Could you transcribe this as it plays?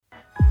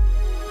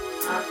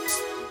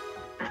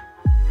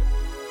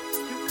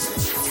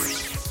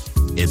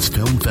It's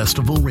Film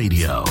Festival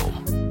Radio,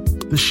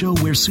 the show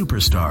where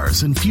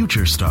superstars and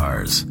future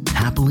stars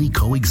happily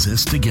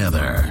coexist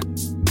together.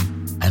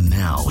 And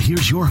now,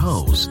 here's your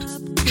host,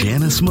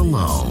 Janice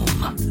Malone.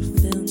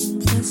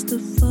 Film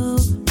Festival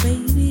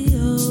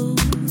Radio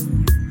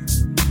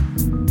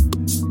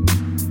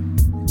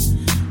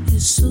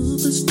is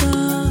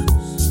superstars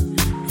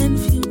and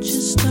future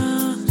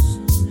stars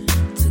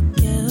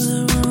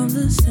together on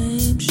the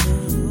same show.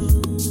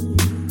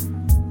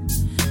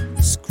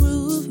 It's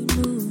groovy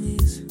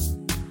movies,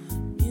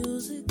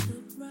 music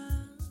that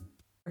rhymes.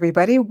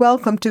 Everybody,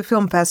 welcome to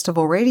Film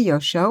Festival Radio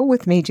Show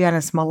with me,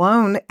 Janice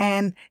Malone.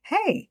 And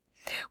hey,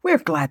 we're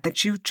glad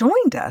that you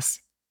joined us.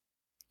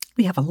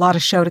 We have a lot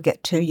of show to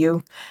get to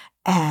you,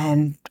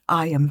 and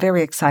I am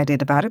very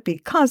excited about it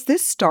because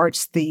this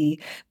starts the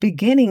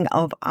beginning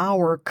of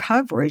our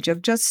coverage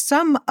of just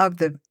some of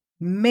the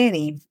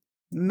many,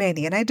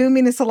 and I do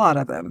mean it's a lot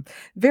of them,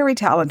 very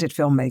talented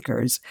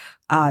filmmakers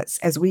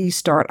as we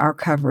start our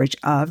coverage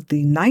of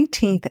the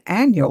 19th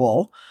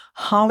annual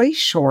Holly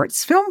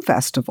Shorts Film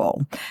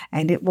Festival.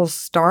 And it will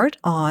start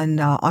on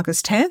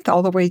August 10th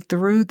all the way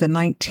through the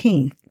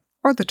 19th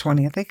or the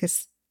 20th. I think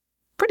it's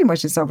pretty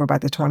much it's over by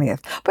the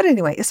 20th. But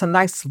anyway, it's a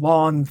nice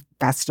long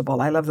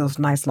festival. I love those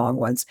nice long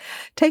ones.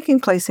 Taking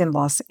place in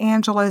Los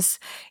Angeles.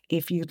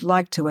 If you'd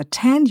like to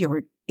attend,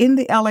 you're in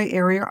the LA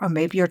area, or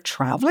maybe you're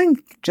traveling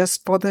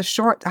just for the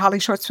Holly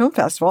Shorts Film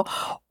Festival,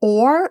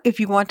 or if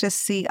you want to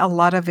see a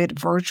lot of it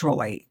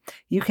virtually,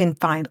 you can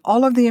find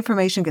all of the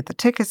information, get the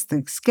tickets,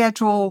 the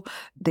schedule,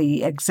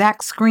 the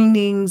exact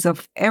screenings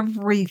of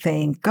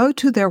everything. Go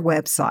to their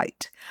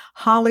website,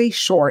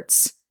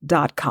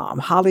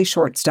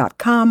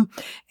 hollyshorts.com,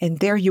 and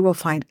there you will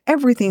find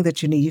everything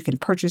that you need. You can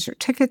purchase your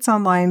tickets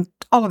online,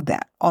 all of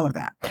that.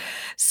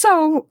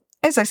 So,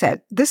 as I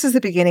said, this is the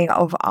beginning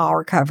of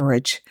our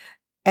coverage.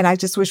 And I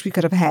just wish we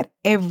could have had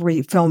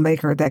every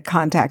filmmaker that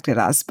contacted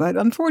us. But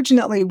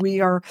unfortunately, we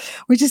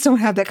just don't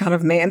have that kind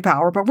of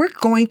manpower. But we're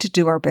going to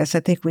do our best.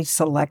 I think we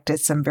selected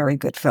some very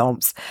good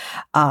films.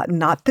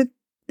 Not that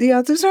the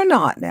others are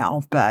not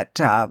now, but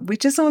we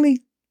just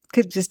only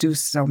could just do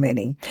so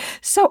many.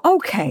 So,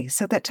 okay.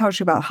 So that tells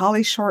you about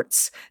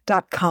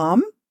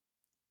hollyshorts.com.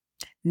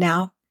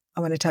 Now,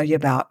 I want to tell you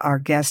about our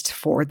guest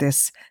for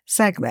this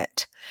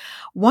segment.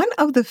 One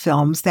of the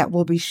films that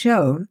will be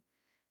shown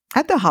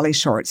at the Holly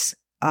Shorts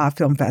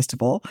Film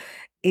Festival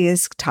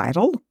is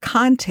titled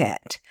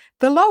Content,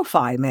 the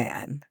Lo-Fi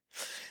Man.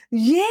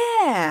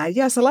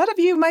 Yes, a lot of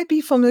you might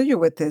be familiar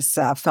with this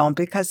film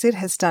because it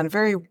has done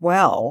very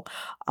well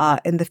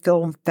in the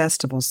film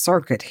festival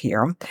circuit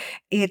here.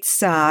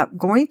 It's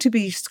going to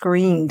be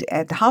screened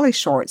at Holly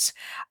Shorts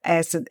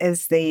as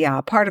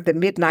the part of the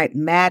Midnight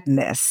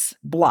Madness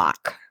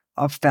block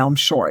of film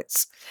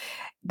shorts.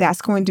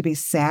 That's going to be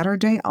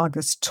Saturday,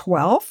 August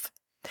 12th.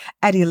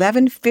 At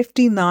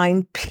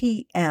 11:59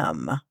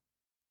 p.m.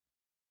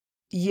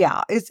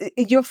 Yeah,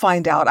 you'll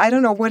find out. I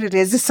don't know what it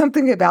is. It's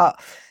something about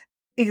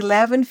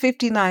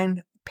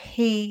 11:59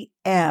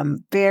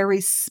 p.m.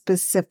 Very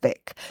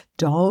specific.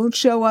 Don't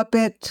show up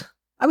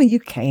you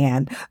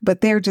can,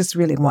 but they're just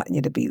really wanting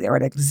you to be there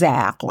at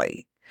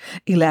exactly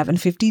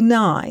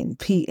 11:59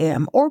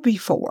 p.m. or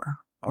before.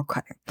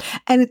 Okay.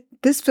 And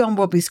this film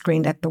will be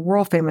screened at the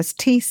world-famous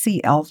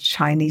TCL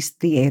Chinese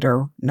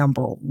Theater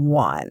number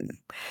 1.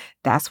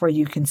 That's where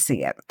you can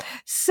see it.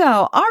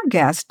 So our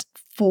guest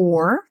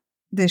for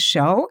this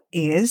show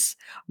is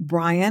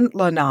Brian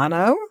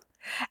Lonano,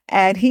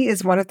 and he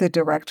is one of the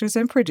directors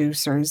and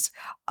producers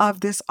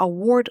of this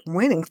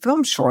award-winning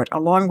film short,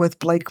 along with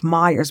Blake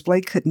Myers.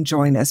 Blake couldn't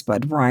join us,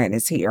 but Brian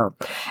is here.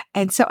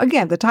 And so,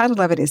 again, the title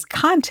of it is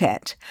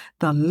Content,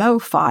 the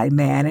Lo-Fi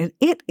Man, and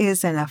it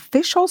is an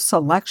official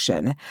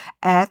selection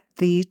at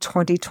the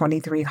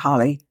 2023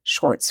 Holly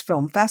Shorts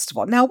Film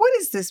Festival. Now, what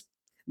is this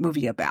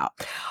movie about?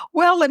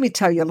 Well, let me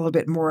tell you a little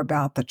bit more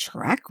about the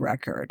track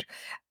record.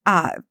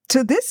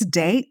 To this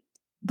date,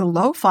 the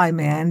Lo-Fi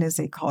Man, as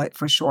they call it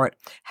for short,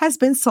 has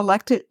been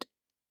selected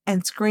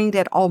and screened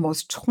at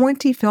almost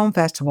 20 film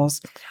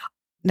festivals,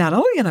 not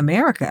only in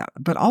America,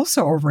 but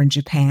also over in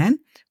Japan,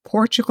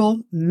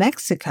 Portugal,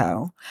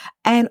 Mexico,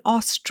 and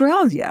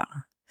Australia.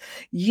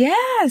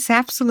 Yes,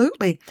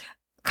 absolutely.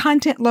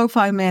 Content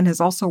Lo-Fi Man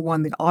has also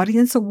won the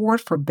Audience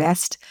Award for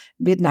Best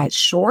Midnight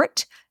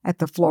Short at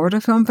the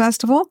Florida Film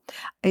Festival.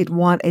 It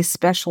won a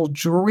special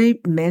jury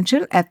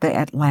mention at the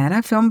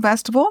Atlanta Film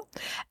Festival,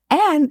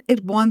 and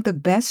it won the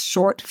Best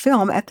Short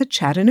Film at the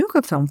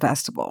Chattanooga Film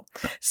Festival.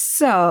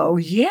 So,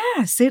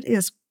 yes, it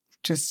is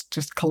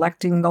just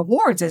collecting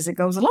awards as it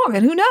goes along.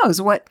 And who knows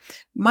what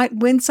might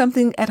win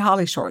something at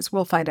Holly Shorts.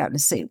 We'll find out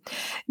and see.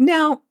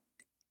 Now,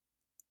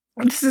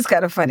 this is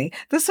kind of funny.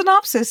 The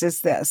synopsis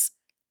is this.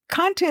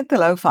 Content, the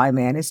Lo-Fi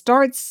Man. It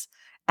starts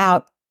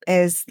out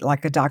as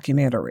like a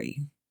documentary.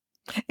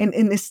 And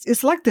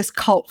it's like this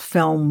cult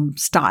film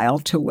style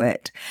to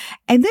it.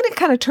 And then it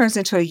kind of turns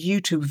into a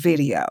YouTube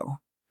video.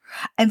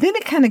 And then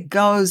it kind of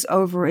goes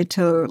over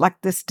into like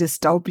this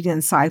dystopian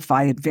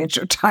sci-fi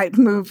adventure type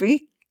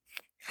movie.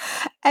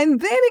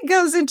 And then it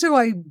goes into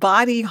a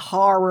body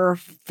horror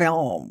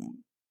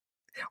film.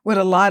 with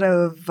a lot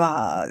of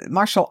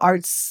martial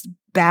arts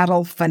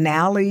battle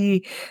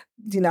finale,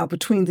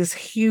 between this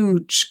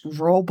huge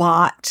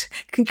robot.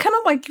 Kind of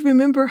like, you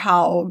remember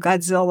how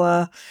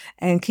Godzilla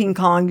and King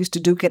Kong used to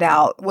duke it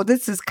out? Well,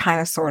 this is kind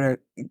of sort of,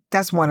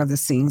 that's one of the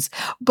scenes,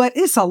 but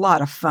it's a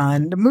lot of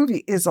fun. The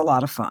movie is a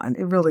lot of fun.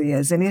 It really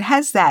is. And it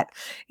has that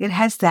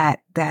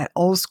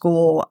old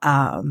school,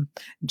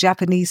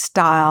 Japanese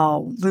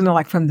style,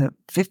 like from the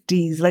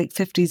 50s, late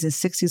 50s and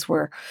 60s,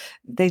 where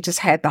they just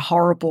had the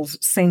horrible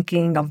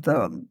sinking of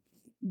the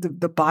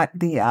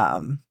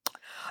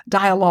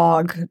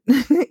dialogue.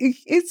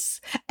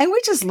 And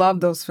we just love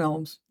those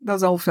films,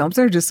 those old films.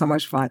 They're just so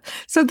much fun.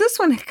 So this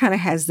one kind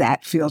of has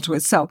that feel to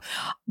it. So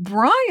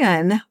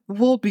Brian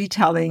will be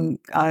telling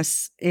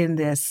us in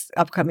this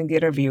upcoming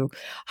interview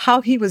how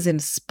he was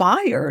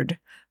inspired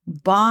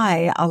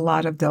by a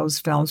lot of those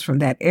films from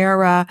that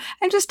era,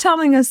 and just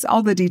telling us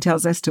all the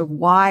details as to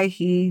why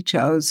he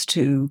chose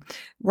to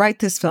write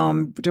this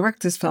film,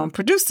 direct this film,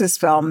 produce this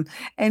film,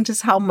 and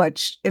just how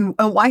much and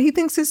why he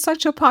thinks it's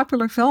such a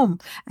popular film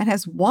and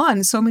has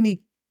won so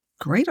many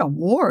great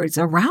awards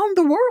around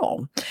the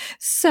world.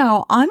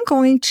 So I'm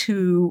going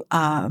to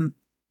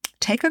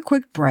take a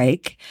quick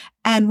break,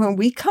 and when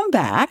we come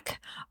back,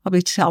 I'll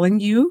be telling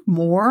you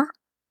more.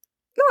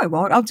 No, I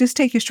won't. I'll just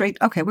take you straight.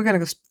 Okay, we're going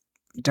to go.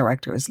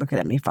 Director is looking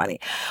at me funny.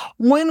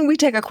 When we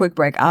take a quick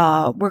break,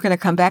 we're going to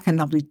come back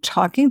and I'll be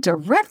talking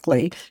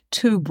directly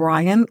to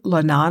Brian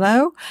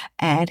Lonano,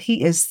 and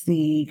he is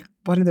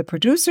one of the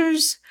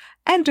producers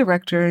and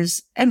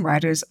directors and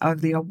writers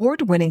of the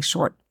award-winning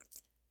short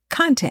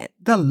content,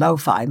 The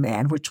LOFI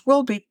Man, which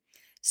will be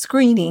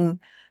screening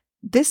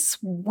this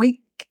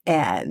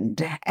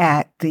weekend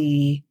at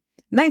the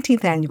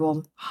 19th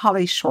Annual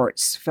Holly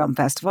Shorts Film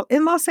Festival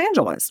in Los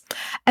Angeles.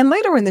 And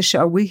later in the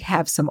show, we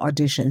have some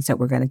auditions that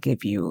we're going to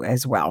give you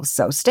as well.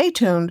 So stay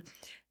tuned.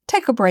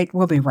 Take a break.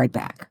 We'll be right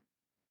back.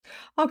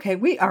 Okay,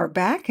 we are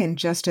back, and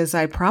just as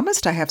I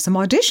promised, I have some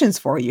auditions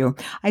for you.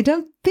 I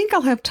don't think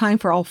I'll have time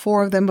for all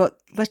 4 of them, but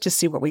let's just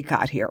see what we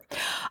got here.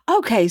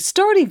 Okay,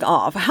 starting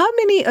off, how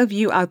many of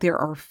you out there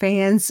are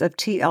fans of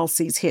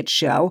TLC's hit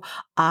show,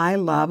 I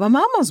Love a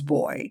Mama's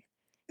Boy?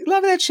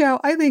 Love that show.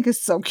 I think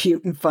it's so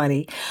cute and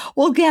funny.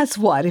 Well, guess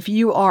what? If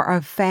you are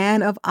a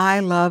fan of I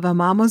Love a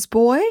Mama's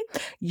Boy,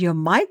 you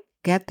might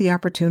get the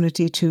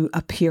opportunity to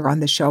appear on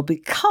the show,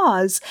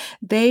 because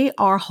they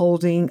are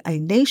holding a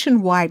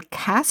nationwide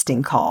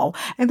casting call,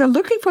 and they're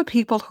looking for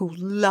people who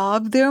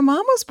love their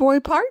mama's boy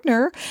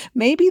partner.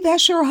 Maybe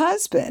that's your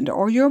husband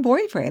or your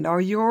boyfriend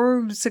or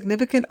your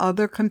significant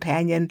other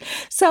companion.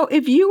 So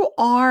if you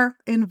are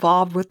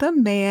involved with a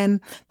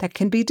man that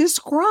can be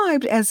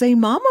described as a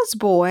mama's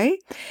boy,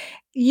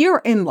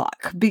 you're in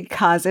luck,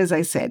 because, as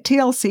I said,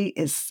 TLC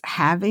is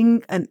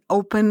having an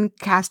open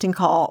casting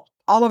call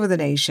all over the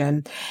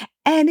nation.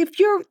 And if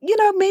you're,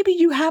 maybe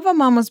you have a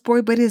mama's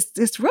boy, but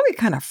it's really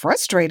kind of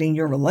frustrating,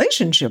 your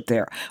relationship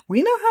there.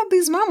 We know how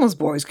these mama's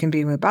boys can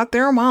be about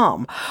their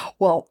mom.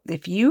 Well,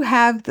 if you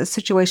have the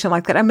situation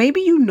like that, and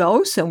maybe you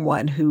know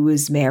someone who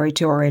is married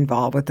to or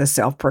involved with a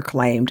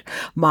self-proclaimed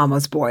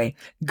mama's boy,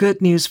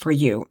 good news for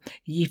you.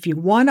 If you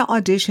want to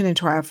audition and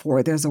try for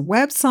it, there's a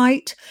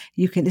website.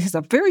 This is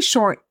a very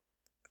short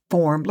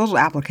form, little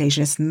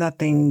application. It's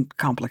nothing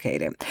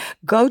complicated.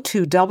 Go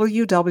to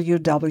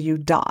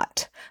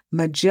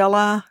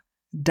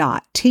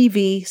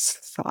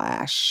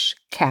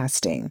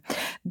www.magilla.tv/casting.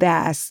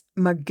 That's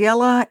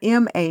Magilla,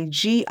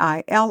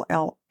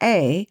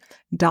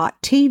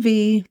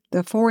 MAGILLA.TV,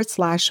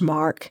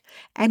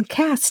 and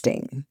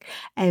casting.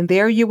 And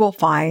there you will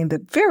find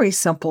the very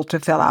simple to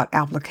fill out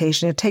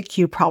application. It takes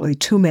you probably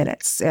 2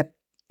 minutes,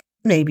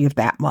 maybe if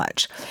that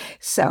much.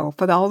 So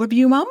for all of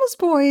you mama's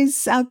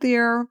boys out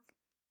there,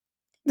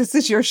 this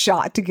is your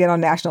shot to get on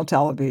national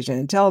television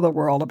and tell the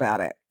world about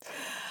it.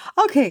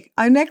 Okay,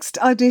 our next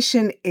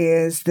audition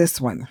is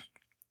this one.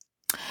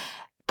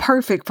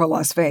 Perfect for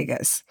Las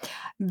Vegas.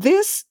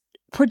 This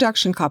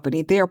production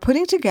company, they are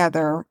putting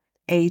together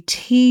a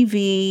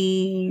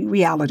TV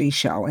reality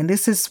show, and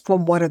this is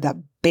from one of the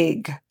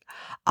big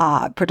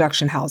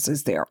production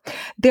houses there.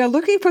 They're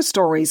looking for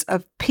stories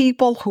of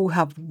people who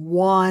have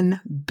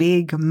won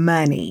big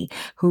money,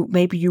 who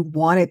maybe you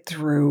won it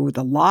through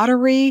the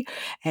lottery,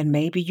 and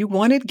maybe you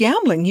wanted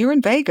gambling here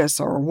in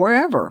Vegas or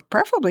wherever,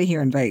 preferably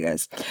here in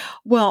Vegas.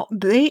 Well,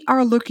 they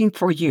are looking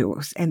for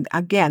you. And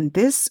again,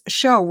 this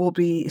show will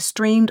be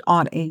streamed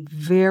on a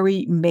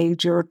very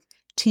major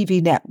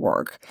TV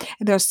network.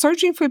 And they're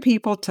searching for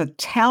people to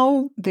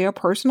tell their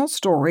personal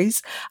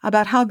stories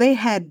about how they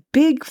had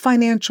big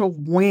financial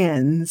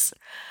wins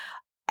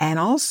and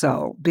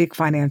also big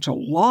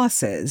financial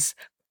losses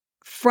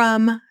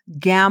from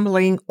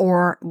gambling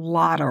or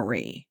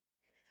lottery.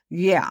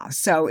 Yeah,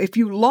 so if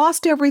you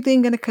lost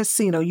everything in a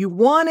casino, you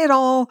won it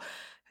all,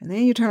 and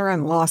then you turn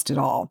around and lost it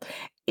all.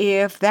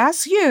 If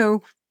that's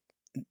you,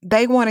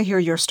 They want to hear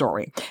your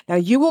story. Now,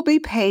 you will be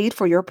paid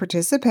for your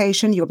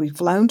participation. You'll be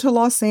flown to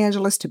Los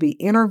Angeles to be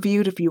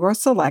interviewed if you are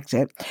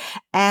selected.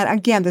 And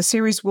again, the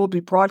series will be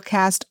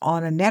broadcast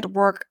on a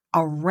network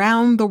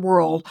around the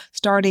world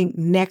starting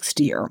next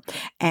year.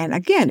 And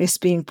again, it's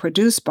being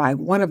produced by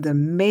one of the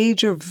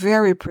major,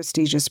 very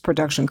prestigious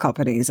production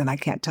companies. And I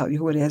can't tell you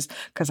who it is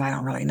because I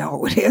don't really know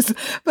who it is.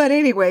 But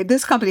anyway,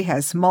 this company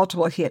has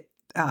multiple hit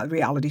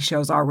reality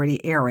shows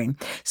already airing.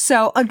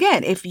 So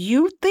again, if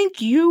you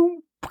think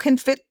you can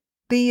fit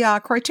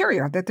the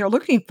criteria that they're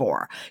looking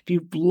for, if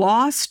you've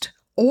lost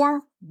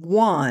or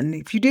won,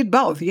 if you did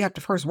both, you have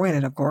to first win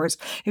it, of course.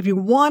 If you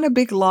won a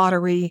big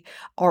lottery,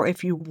 or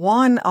if you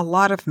won a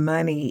lot of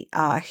money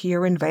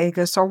here in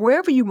Vegas or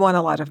wherever you won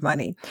a lot of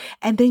money,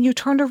 and then you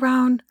turned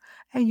around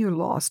and you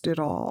lost it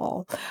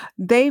all,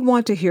 they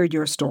want to hear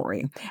your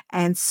story.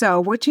 And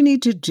so what you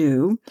need to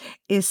do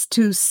is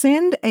to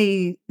send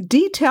a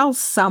detailed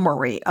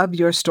summary of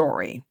your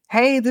story.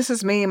 Hey, this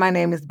is me. My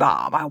name is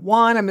Bob. I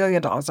won $1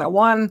 million. I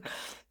won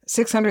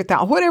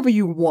 600,000, whatever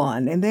you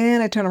won. And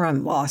then I turned around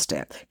and lost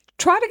it.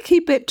 Try to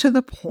keep it to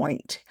the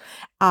point.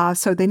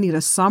 So they need a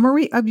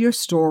summary of your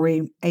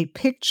story, a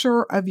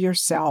picture of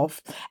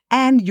yourself,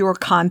 and your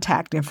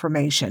contact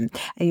information.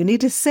 And you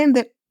need to send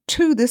it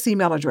to this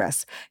email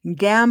address,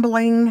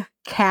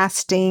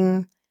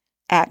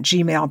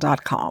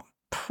 gamblingcasting@gmail.com.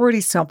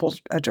 Pretty simple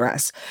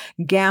address,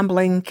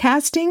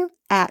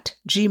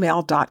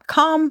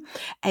 gamblingcasting@gmail.com.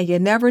 And you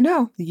never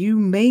know, you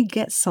may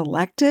get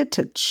selected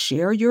to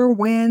share your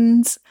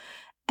wins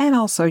and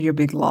also your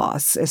big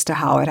loss as to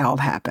how it all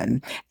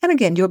happened. And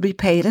again, you'll be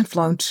paid and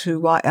flown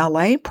to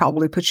LA,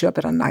 probably put you up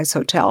at a nice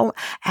hotel,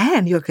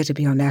 and you'll get to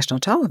be on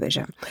national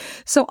television.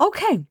 So,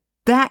 okay.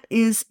 That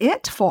is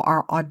it for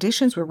our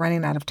auditions. We're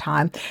running out of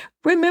time.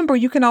 Remember,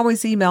 you can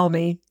always email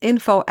me,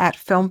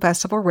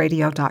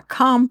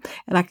 info@filmfestivalradio.com,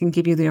 and I can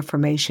give you the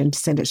information to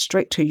send it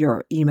straight to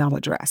your email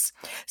address.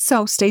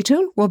 So stay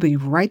tuned. We'll be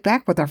right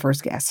back with our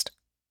first guest.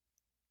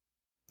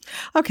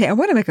 Okay, I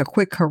want to make a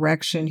quick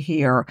correction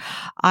here.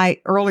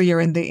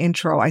 Earlier in the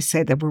intro, I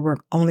said that we were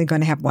only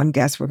going to have one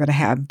guest. We're going to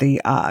have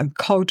the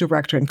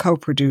co-director and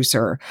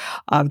co-producer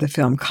of the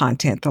film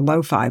Content, the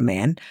Lo-Fi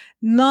Man.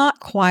 Not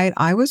quite.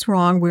 I was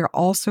wrong. We're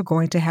also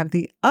going to have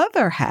the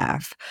other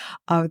half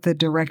of the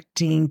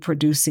directing,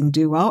 producing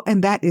duo,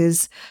 and that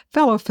is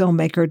fellow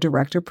filmmaker,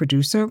 director,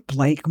 producer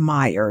Blake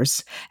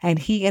Myers. And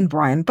he and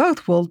Brian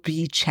both will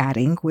be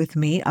chatting with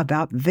me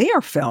about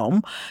their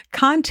film,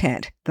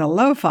 Content, the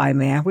Lo-Fi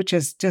Man, which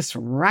is just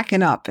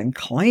racking up and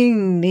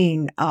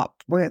cleaning up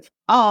with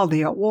all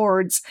the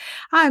awards.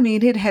 I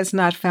mean, it has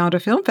not found a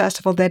film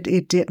festival that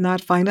it did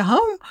not find a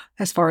home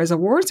as far as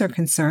awards are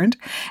concerned.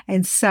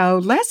 And so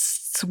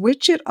let's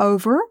switch it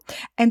over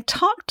and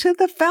talk to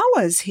the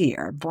fellas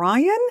here,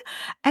 Brian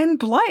and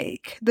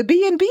Blake, the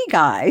B&B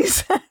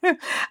guys,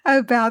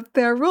 about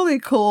their really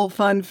cool,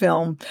 fun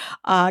film,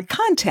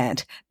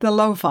 Content, the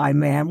Lo-Fi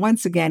Man.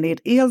 Once again,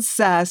 it is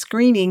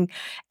screening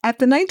at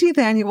the 19th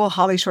Annual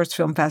Holly Shorts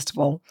Film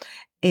Festival.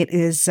 It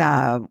is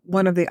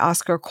one of the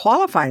Oscar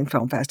qualifying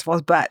film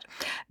festivals, but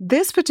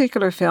this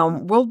particular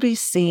film will be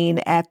seen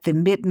at the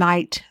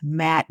Midnight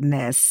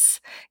Madness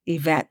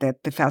event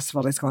that the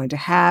festival is going to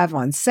have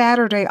on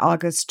Saturday,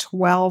 August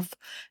 12th.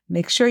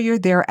 Make sure you're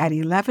there at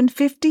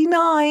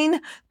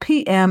 11:59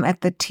 p.m. at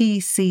the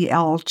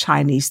TCL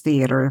Chinese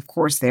Theater. Of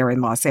course, they're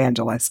in Los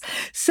Angeles.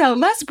 So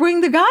let's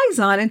bring the guys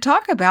on and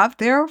talk about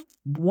their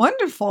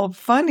wonderful,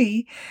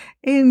 funny,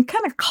 and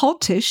kind of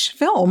cultish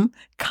film,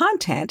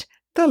 Content,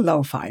 the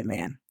Lo-Fi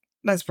Man.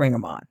 Let's bring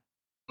him on.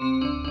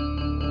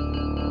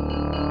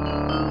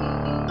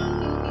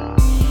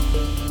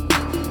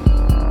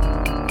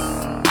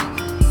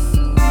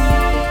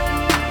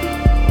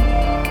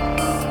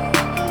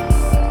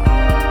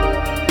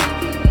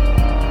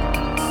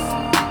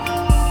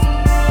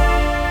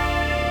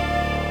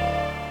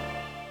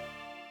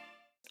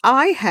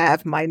 I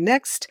have my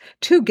next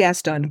two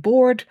guests on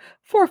board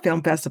for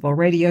Film Festival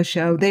Radio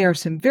Show. They are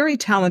some very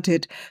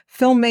talented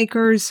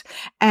filmmakers,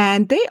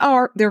 and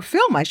their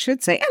film, I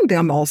should say, and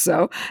them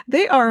also,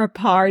 they are a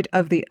part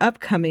of the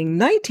upcoming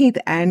 19th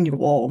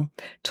Annual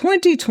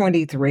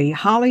 2023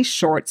 Holly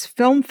Shorts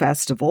Film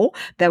Festival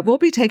that will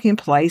be taking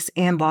place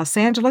in Los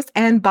Angeles.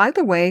 And by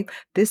the way,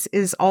 this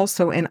is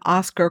also an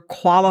Oscar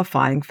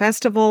qualifying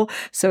festival.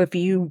 So if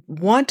you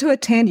want to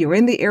attend, you're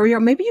in the area,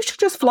 maybe you should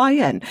just fly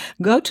in.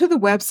 Go to the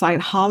website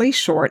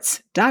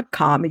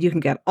hollyshorts.com and you can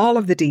get all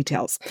of the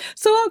details.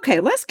 So, okay,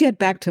 let's get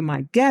back to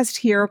my guest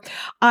here.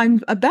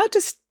 I'm about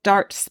to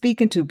start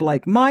speaking to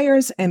Blake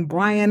Myers and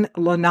Brian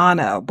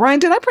Lonano. Brian,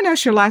 did I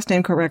pronounce your last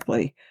name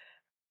correctly?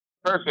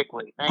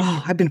 Perfectly. Thank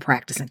you. I've been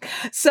practicing.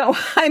 So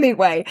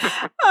anyway,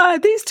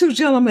 these two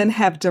gentlemen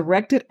have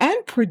directed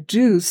and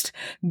produced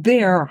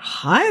their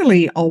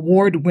highly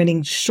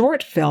award-winning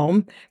short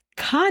film,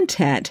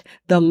 Content,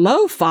 the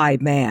Lo-Fi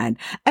Man.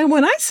 And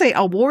when I say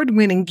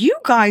award-winning, you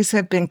guys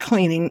have been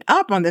cleaning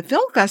up on the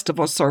film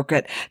festival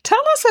circuit.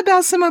 Tell us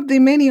about some of the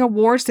many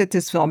awards that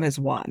this film has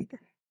won.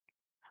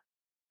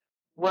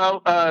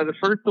 Well, the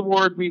first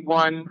award we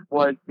won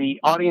was the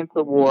Audience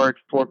Award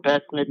for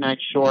Best Midnight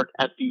Short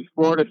at the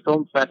Florida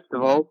Film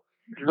Festival,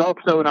 which is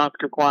also an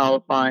Oscar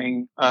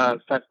qualifying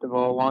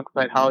festival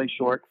alongside Holly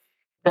Short.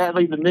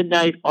 Sadly, the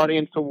Midnight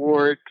Audience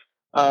Award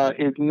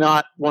is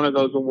not one of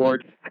those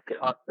awards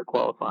Oscar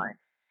qualifying.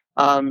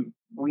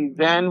 We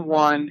then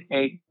won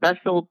a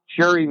special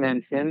jury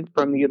mention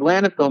from the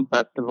Atlanta Film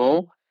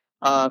Festival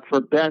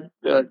for Best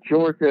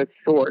Georgia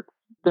Short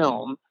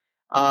Film.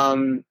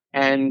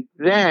 And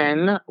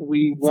then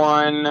we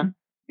won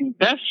the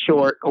Best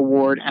Short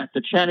Award at the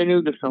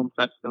Chattanooga Film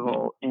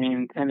Festival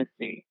in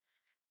Tennessee.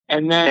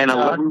 And then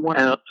we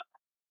won.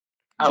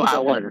 I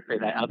wanted to say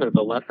that other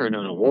the lesser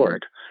known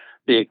award,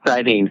 the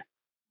exciting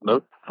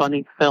most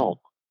funny film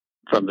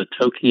from the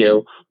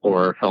Tokyo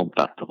Horror Film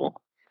Festival.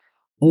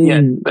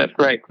 Yes, that's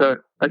right. So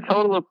a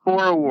total of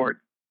 4 awards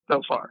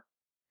so far.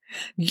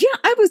 Yeah,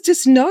 I was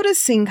just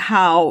noticing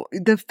how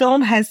the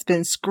film has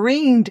been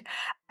screened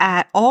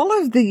at all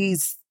of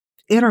these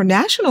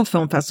international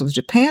film festivals,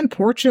 Japan,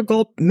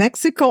 Portugal,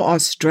 Mexico,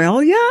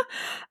 Australia.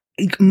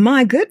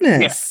 My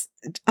goodness,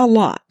 a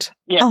lot.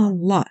 Yeah. A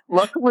lot.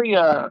 Luckily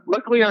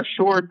our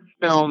short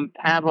films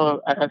have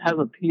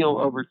appeal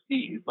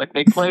overseas. Like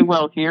they play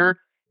well here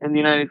in the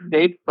United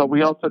States, but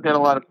we also get a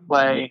lot of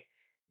play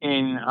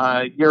in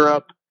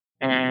Europe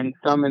and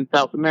some in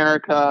South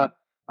America,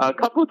 a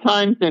couple of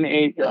times in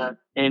Asia,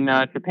 in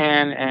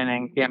Japan and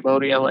in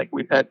Cambodia. Like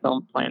we've had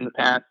films play in the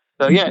past.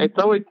 So yeah, it's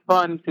always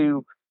fun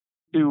to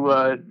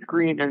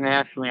screen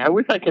internationally. I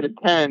wish I could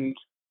attend,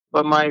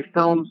 but my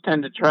films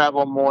tend to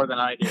travel more than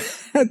I do.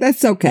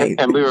 That's okay.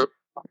 And we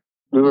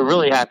were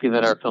really happy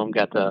that our film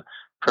got the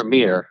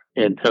premiere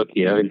in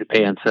Tokyo, in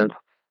Japan, since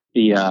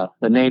the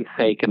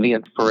namesake and the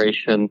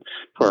inspiration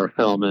for our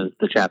film is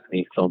the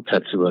Japanese film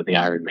Tetsuo the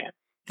Iron Man.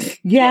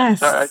 Yes.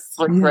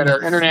 Right,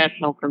 our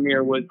international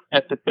premiere was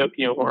at the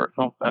Tokyo Horror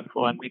Film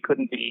Festival, and we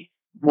couldn't be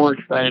more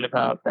excited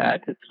about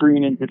that to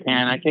screen in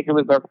Japan. I think it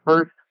was our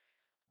first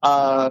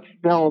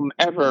film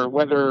ever,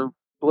 whether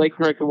Blake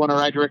directed one or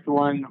I directed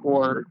one,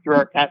 or through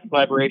our past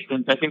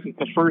collaborations. I think it's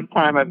the first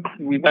time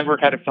we've ever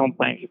had a film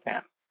play in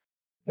Japan.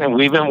 And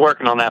we've been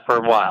working on that for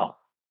a while.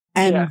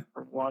 And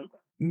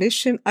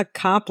mission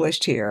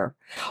accomplished here.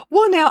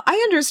 Well, now I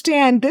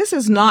understand this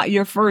is not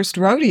your first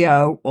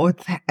rodeo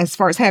as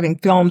far as having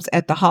films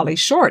at the Holly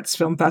Shorts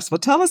Film Festival.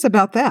 Tell us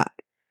about that.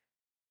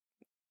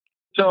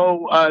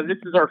 So this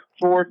is our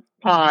 4th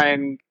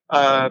time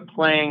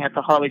playing at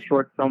the Holly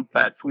Short Film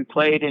Fest. We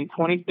played in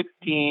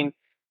 2016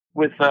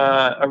 with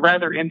a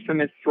rather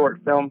infamous short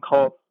film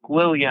called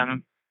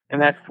Squilliam,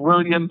 and that's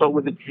William but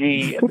with a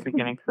G at the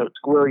beginning, so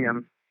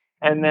Squilliam.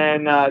 And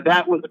then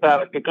that was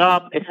about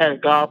it had a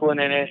goblin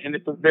in it, and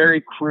it's a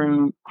very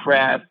crude,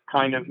 crass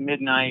kind of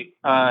midnight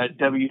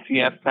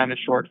WCF kind of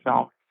short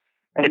film.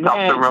 And it's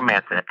also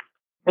romantic.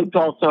 It's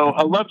also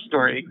a love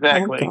story,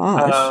 exactly.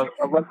 Oh,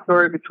 a love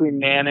story between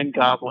man and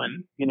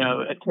goblin. You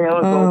know, a tale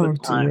as old as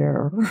time.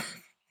 Dear.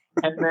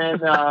 And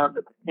then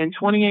in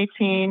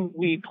 2018,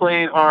 we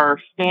played our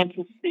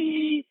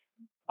fantasy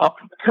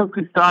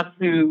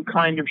tokusatsu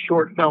kind of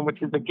short film,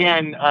 which is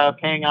again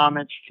paying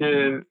homage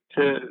to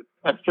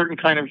a certain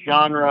kind of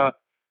genre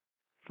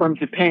from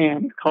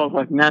Japan called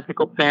like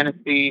magical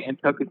fantasy and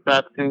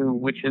tokusatsu,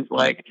 which is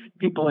like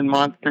people in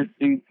monster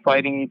suits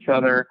fighting each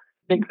other.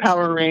 Think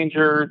Power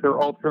Rangers or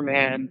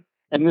Ultraman.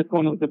 And this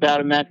one was about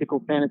a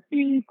magical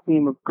fantasy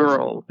team of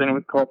girls, and it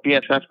was called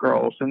BFF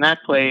Girls. And that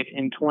played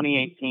in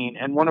 2018.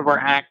 And one of our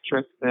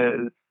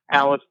actresses,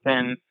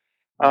 Allison,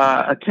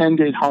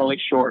 attended Holly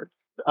Shorts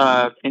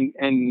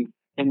in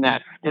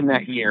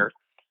that year.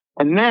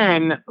 And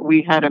then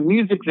we had a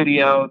music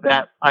video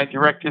that I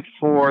directed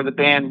for the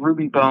band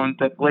Ruby Bones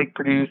that Blake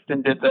produced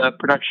and did the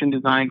production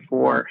design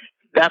for.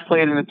 That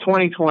played in the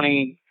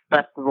 2020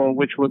 festival,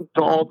 which was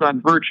all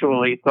done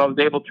virtually. So I was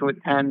able to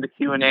attend the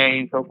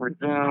Q&As over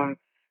Zoom.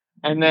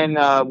 And then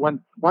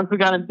once we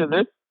got into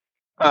this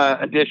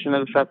edition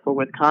of the festival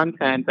with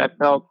content, I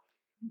felt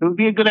it would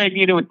be a good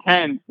idea to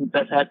attend since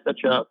I've had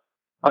such a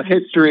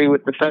history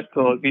with the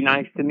festival. It'd be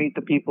nice to meet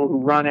the people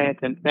who run it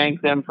and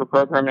thank them for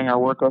programming our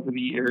work over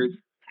the years.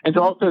 And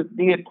to also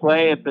see it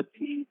play at the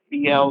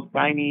TCL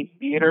Chinese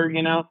Theater,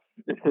 you know,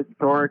 this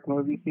historic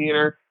movie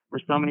theater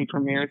where so many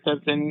premieres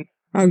have been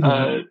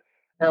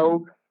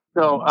held.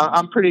 So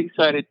I'm pretty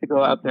excited to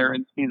go out there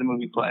and see the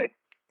movie play.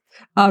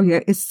 Oh, yeah.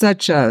 It's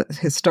such a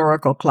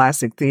historical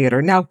classic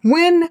theater. Now,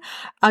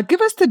 give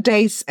us the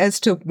dates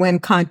as to when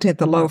Content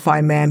the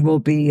Lo-Fi Man will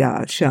be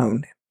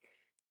shown.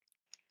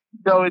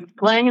 So it's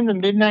playing in the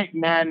Midnight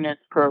Madness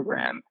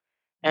program.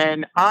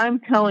 And I'm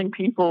telling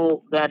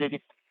people that it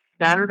is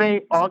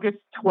Saturday, August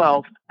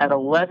 12th at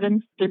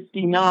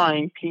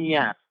 11:59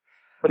 p.m.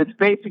 But it's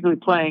basically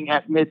playing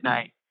at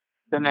midnight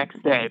the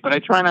next day. But I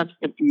try not to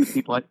confuse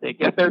people. I say,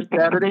 get there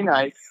Saturday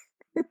night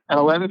at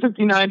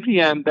 11:59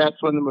 p.m. That's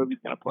when the movie's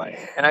going to play.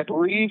 And I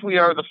believe we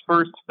are the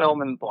first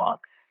film in the block.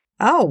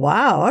 Oh,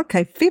 wow.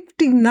 Okay.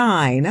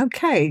 59.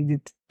 Okay.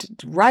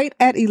 right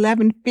at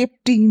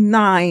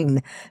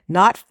 11:59,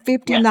 not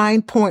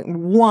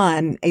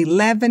 59.1,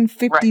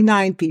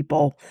 11:59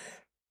 people.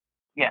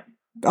 Yeah.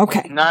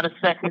 Okay. Not a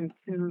second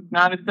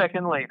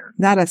later.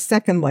 Not a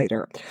second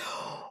later.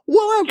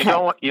 Well, okay.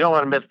 You don't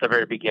want to miss the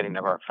very beginning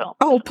of our film.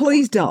 Oh,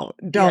 please don't.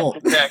 Yes,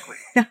 exactly.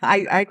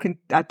 I can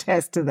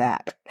attest to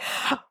that.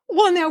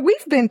 Well, now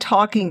we've been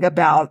talking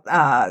about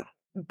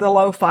the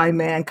Lo-Fi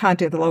Man,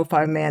 content of the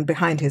Lo-Fi Man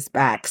behind his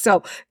back.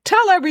 So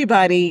tell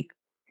everybody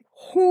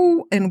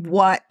who and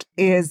what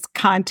is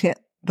content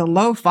the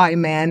Lo-Fi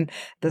Man,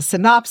 the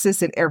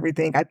synopsis and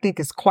everything. I think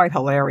is quite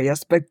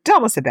hilarious, but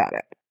tell us about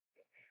it.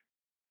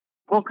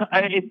 Well,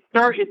 it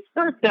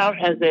starts out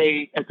as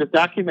a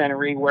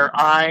documentary where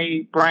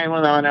Brian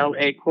Lonano,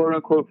 a quote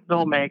unquote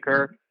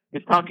filmmaker,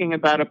 is talking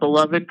about a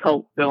beloved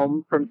cult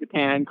film from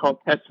Japan called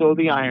Tetsuo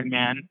the Iron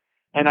Man,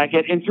 and I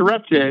get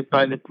interrupted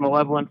by this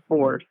malevolent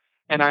force,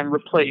 and I'm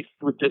replaced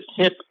with this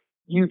hip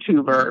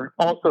YouTuber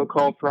also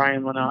called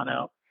Brian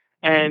Lonano.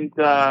 And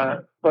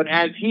but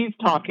as he's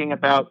talking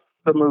about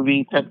the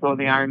movie Tetsuo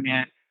the Iron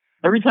Man,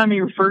 every time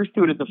he refers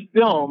to it as a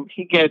film,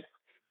 he gets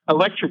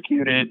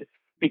electrocuted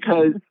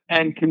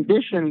and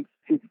conditioned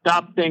to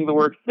stop saying the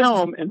word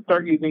film and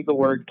start using the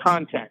word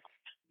content.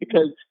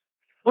 Because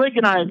Blake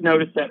and I have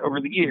noticed that over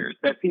the years,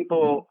 that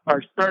people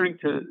are starting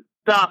to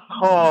stop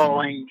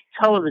calling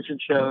television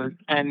shows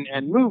and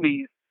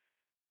movies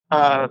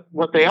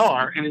what they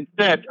are, and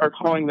instead are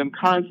calling them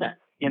content,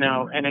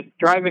 and it's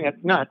driving us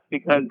nuts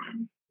because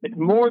it's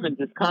more than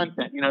just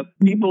content.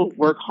 People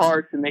work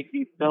hard to make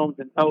these films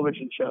and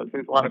television shows.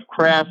 There's a lot of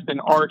craft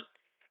and art,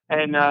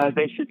 and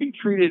they should be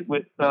treated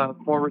with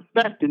more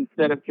respect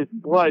instead of just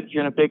sludge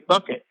in a big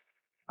bucket.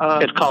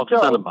 It's called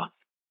cinema.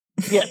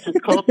 Yes, it's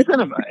called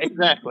cinema,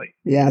 exactly.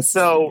 Yes.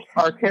 So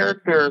our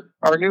character,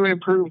 our new and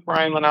improved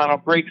Brian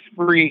Lonano, breaks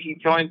free. He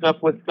joins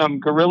up with some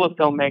guerrilla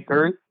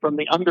filmmakers from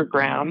the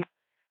underground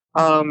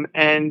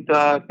and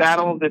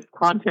battle this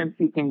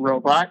content-seeking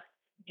robot.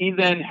 He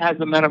then has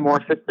a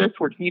metamorphosis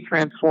where he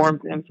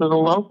transforms into the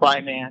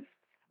Lo-Fi Man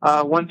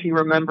once he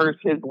remembers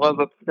his love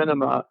of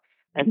cinema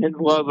and his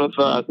love of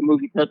the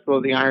movie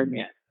Tetsuo the Iron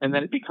Man. And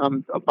then it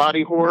becomes a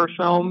body horror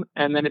film,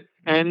 and then it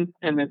ends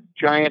in this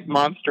giant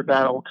monster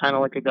battle, kind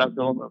of like a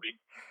Godzilla movie.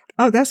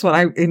 Oh, that's what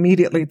I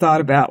immediately thought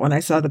about when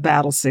I saw the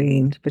battle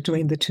scene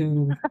between the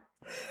two.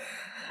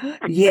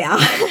 Yeah.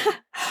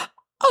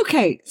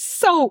 Okay,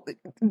 so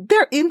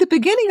there in the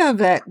beginning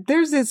of it,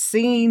 there's this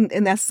scene,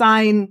 and that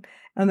sign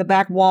on the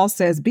back wall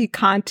says "Be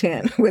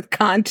content with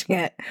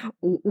content."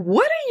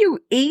 What are you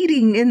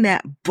eating in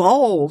that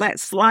bowl? That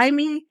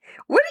slimy?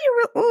 What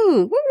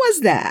what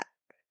was that?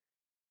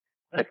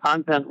 The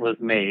content was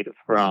made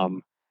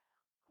from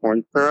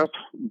corn syrup,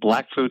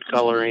 black food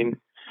coloring,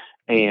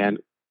 and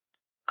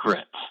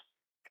grits.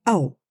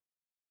 Oh,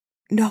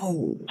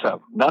 no.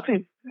 So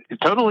nothing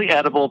totally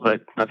edible,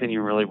 but nothing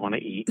you really want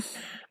to eat.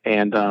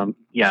 And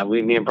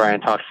me and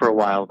Brian talked for a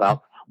while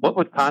about what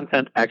would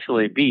content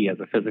actually be as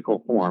a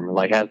physical form.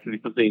 Like, has to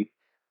be something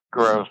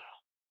gross,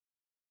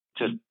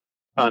 just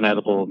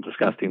unedible and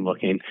disgusting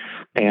looking.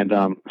 And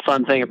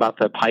fun thing about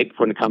the pipe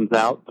when it comes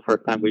out, the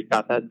first time we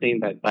shot that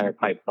scene, that entire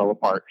pipe fell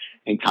apart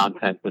and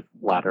content just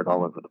splattered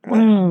all over the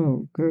place.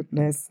 Oh,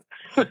 goodness.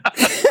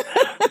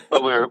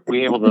 But we were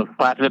able to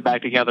flatten it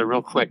back together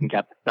real quick and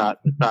get the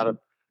shot of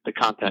the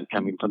content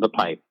coming from the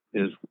pipe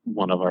is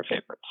one of our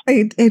favorites.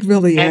 It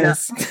really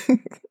is.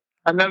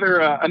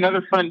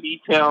 Another fun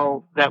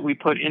detail that we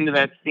put into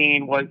that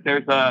scene was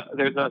there's a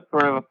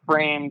sort of a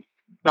framed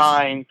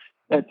sign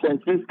that says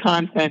this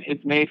content is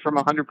made from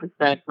 100%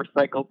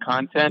 recycled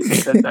content,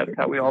 because that's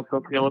how we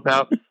also feel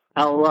about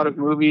how a lot of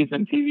movies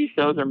and TV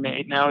shows are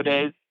made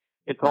nowadays.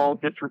 It's all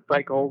just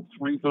recycled,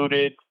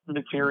 rebooted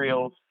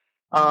materials.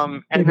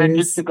 And then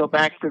just to go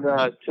back to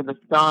the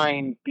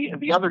sign,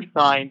 the other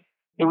sign,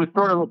 it was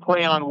sort of a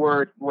play on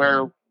words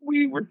where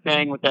we were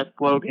saying with that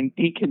slogan,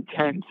 "Be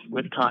content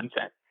with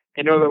content."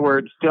 In other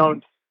words,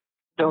 don't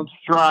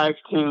strive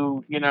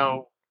to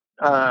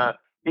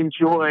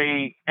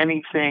enjoy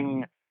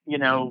anything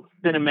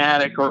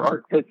cinematic or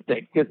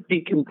artistic. Just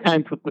be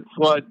content with the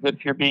sludge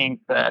that you're being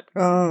fed.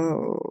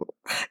 Oh,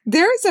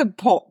 there's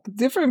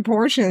different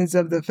portions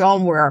of the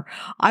film where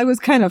I was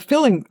kind of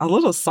feeling a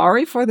little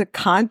sorry for the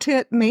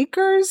content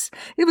makers.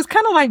 It was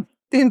kind of like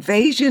the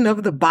invasion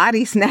of the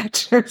body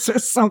snatchers or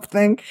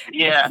something.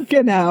 Yeah.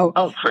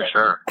 Oh, for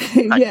sure.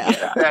 Yeah.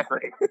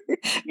 Exactly.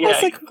 Yeah. I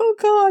was like, oh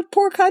God,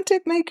 poor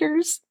content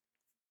makers.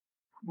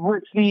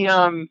 Which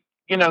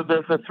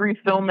the three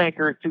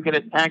filmmakers who get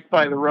attacked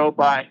by the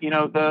robot,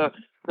 the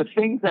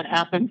things that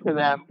happened to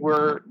them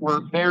were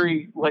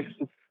very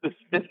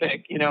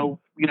specific.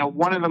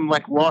 One of them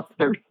lost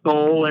their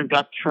soul and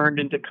got turned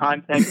into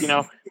content.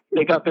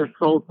 They got their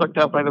soul sucked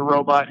out by the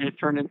robot and it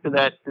turned into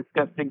that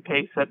disgusting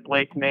paste that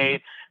Blake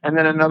made. And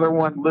then another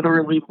one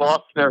literally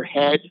lost their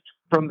head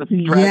from the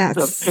stress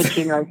of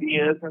pitching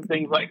ideas and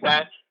things like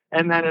that.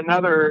 And then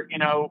another,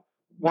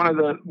 one of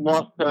the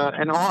lost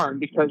an arm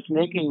because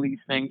making these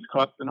things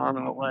cost an arm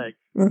and a leg.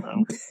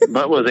 So.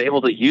 But was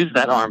able to use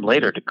that arm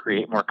later to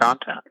create more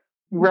content.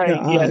 Right,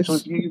 yes, Gosh.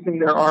 was using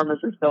their arm as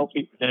a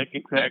selfie stick,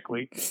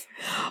 exactly.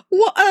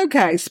 Well,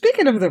 okay.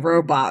 Speaking of the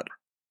robot,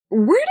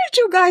 where did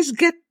you guys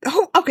get?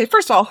 Okay,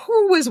 first of all,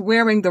 who was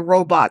wearing the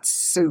robot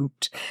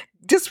suit?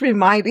 Just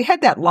remind me, it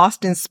had that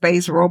Lost in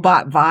Space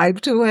robot vibe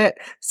to it.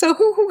 So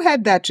who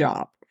had that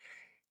job?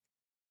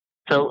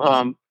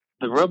 So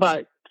the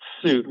robot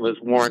suit was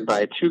worn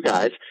by two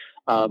guys,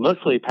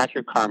 mostly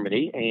Patrick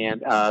Carmody,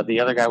 and the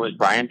other guy was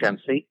Brian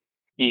Dempsey.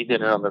 He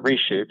did it on the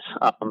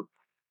reshoots.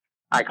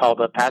 I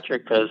called up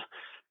Patrick because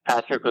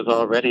Patrick was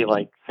already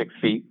like 6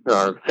 feet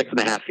or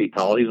 6.5 feet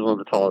tall. He's one of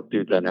the tallest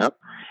dudes I know.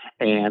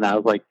 And I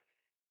was like,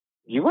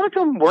 you want to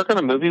come work on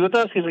a movie with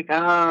us? He's like,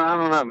 I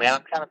don't know, man.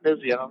 I'm kind of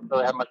busy. I don't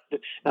really have much to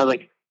do. And I was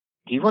like,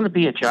 do you want to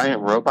be a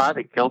giant robot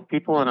that kills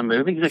people in a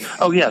movie? He's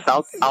like, oh, yes,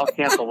 I'll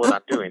cancel what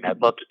I'm doing.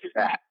 I'd love to do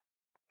that.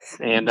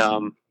 And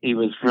he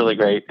was really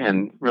great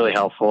and really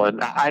helpful. And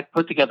I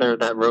put together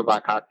that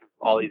robot costume,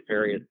 all these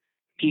various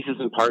pieces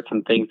and parts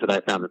and things that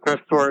I found at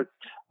thrift stores,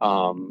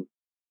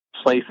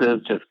 places,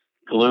 just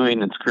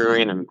gluing and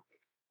screwing and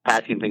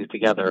patching things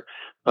together.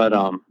 But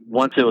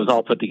once it was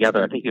all put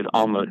together, I think it was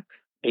almost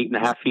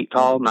 8.5 feet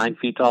tall, 9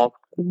 feet tall,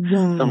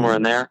 somewhere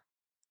in there.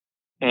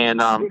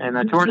 And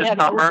Georgia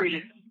Summer.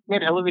 He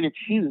had elevated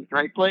shoes,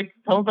 right, Blake?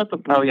 Tell them about the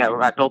boots. Oh yeah,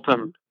 I built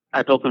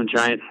them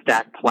giant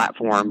stack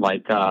platform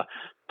like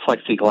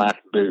plexiglass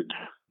boots.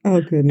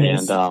 Oh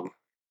goodness! And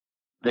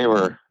they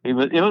were it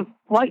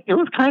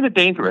was kind of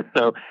dangerous.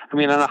 So I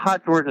mean, on a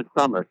hot Georgia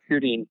summer,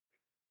 shooting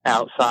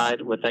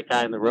outside with that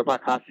guy in the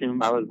robot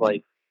costume, I was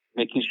like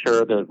making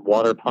sure there's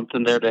water pumped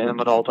in there to him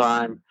at all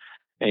time,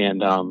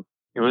 and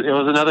it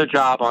was another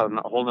job on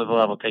a whole other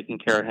level, taking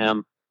care of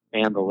him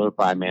and the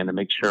Lo-Fi man to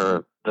make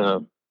sure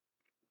the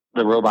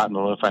robot and the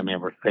Lo-Fi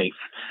man were safe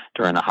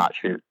during a hot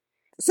shoot.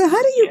 So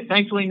how do you? Yeah,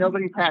 thankfully,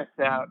 nobody passed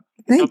out.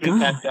 Thank Nobody God.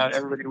 passed out.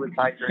 Everybody was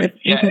hydrated.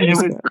 Yeah, it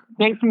was.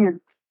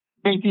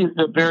 Safety is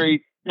a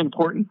very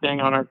important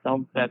thing on our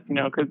film sets,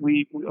 because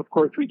we of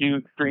course we do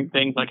extreme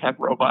things like have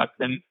robots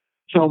and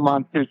film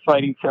monsters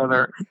fight each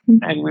other,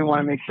 and we want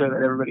to make sure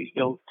that everybody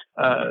feels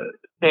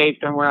safe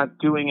and we're not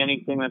doing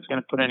anything that's going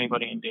to put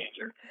anybody in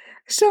danger.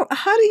 So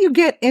how do you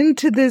get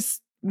into this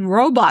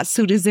robot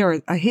suit? Is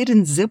there a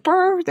hidden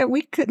zipper that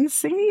we couldn't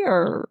see,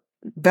 or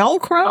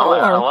Velcro, Oh,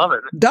 I or love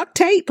it. duct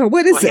tape, or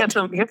what is Well, he it? had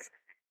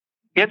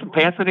some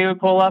pants that he would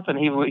pull up, and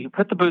he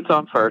put the boots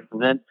on first,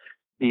 and then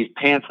these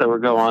pants that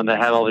would go on that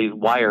had all these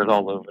wires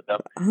all over them.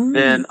 Oh.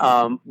 Then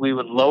we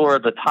would lower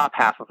the top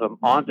half of them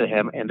onto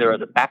him, and there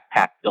was a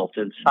backpack built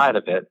inside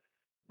of it.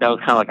 That was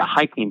kind of like a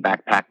hiking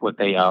backpack with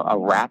a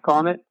rack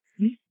on it.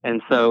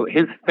 And so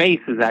his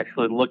face is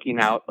actually looking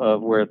out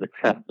of where the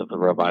chest of the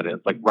robot is,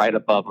 like right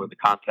above where the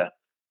content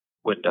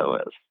window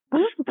is.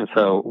 And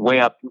so way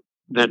up,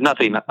 there's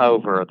nothing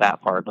over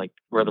that part, like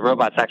where the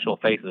robot's actual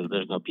face is,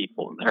 there's no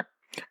people in there.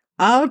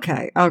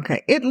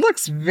 Okay. It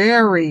looks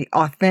very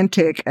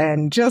authentic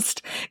and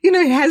just,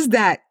 it has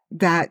that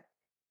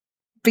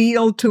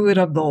feel to it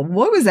of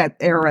what was that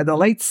era, the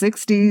late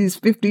 60s,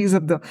 50s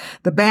of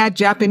the bad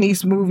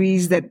Japanese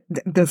movies that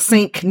the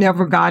sync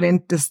never got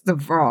into,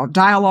 the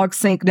dialogue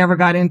sync never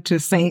got into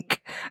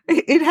sync.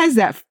 It has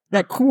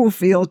that cool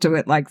feel to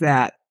it like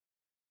that.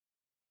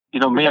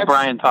 Me and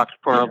Brian talked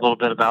for a little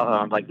bit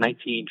about like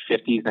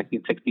 1950s,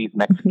 1960s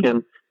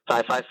Mexican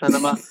sci-fi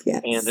cinema.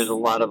 Yes. And there's a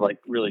lot of like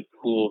really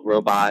cool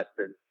robots,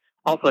 and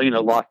also,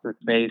 Lost in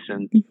Space,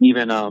 and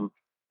even I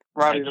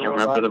can't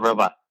remember the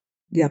robot.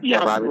 Yep. Yeah,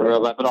 Robbie the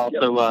robot, but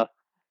also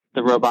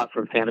the robot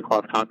from Santa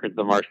Claus Conquers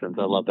the Martians.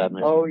 I love that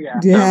movie. Oh yeah.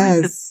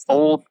 Yes.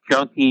 Old,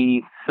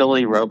 junky,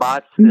 silly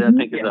robots. I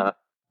think is I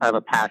have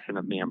a passion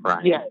of me and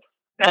Brian. Yes,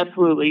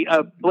 absolutely.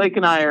 Blake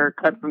and I are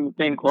cut from the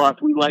same cloth.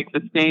 We like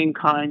the same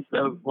kinds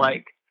of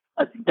like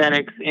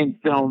aesthetics in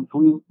films.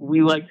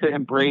 We like to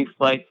embrace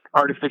like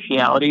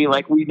artificiality.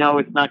 Like we know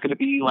it's not going to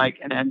be like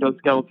an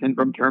endoskeleton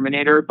from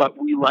Terminator,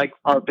 but we like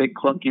our big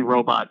clunky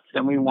robots,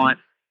 and we want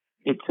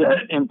it to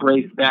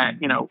embrace that.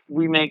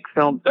 We make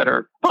films that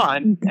are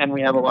fun, and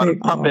we have a lot of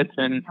puppets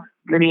and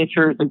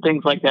miniatures and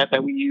things like that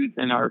we use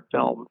in our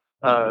films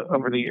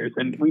over the years.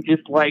 And we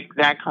just like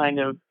that kind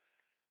of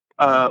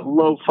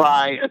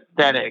lo-fi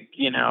aesthetic,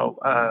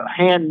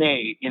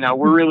 handmade.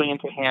 We're really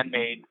into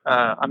handmade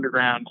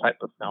underground type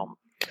of film.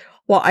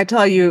 Well, I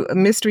tell you,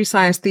 Mystery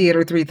Science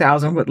Theater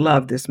 3000 would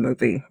love this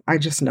movie. I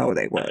just know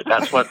they would.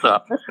 That's what's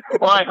up.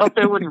 Well, I hope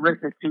they wouldn't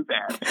rip it too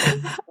bad.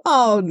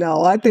 Oh,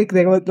 no. I think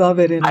they would love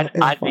it.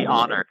 I'd be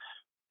honored.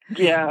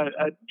 Yeah,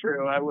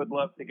 true. I would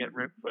love to get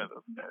ripped with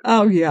them.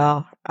 Oh,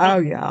 yeah.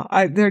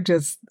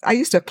 I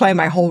used to play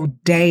my whole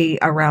day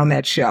around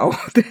that show.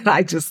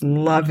 I just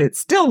love it.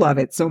 Still love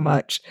it so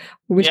much.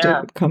 Wish they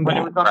would come back.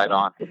 When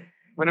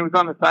it was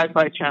on the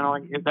Sci-Fi Channel,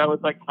 that was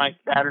like my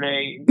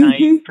Saturday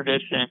night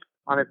tradition.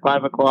 On at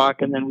 5:00,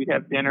 and then we'd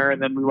have dinner,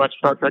 and then we watched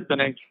Star Trek: The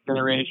Next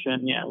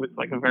Generation. Yeah, it was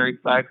like a very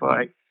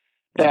sci-fi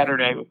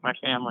Saturday with my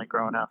family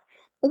growing up.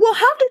 Well,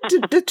 how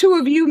did the two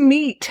of you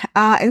meet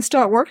and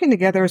start working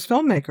together as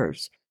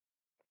filmmakers?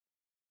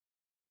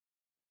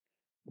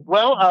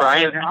 Well,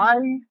 Brian? I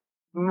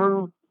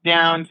moved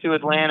down to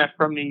Atlanta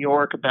from New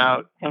York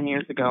about 10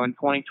 years ago in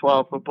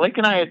 2012. But Blake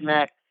and I had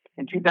met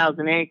in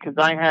 2008 because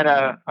I had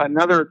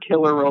another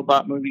killer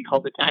robot movie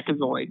called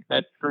Attackazoid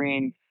that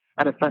screened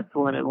at a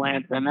festival in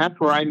Atlanta. And that's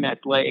where I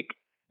met Blake.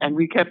 And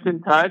we kept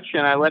in touch,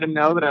 and I let him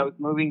know that I was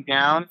moving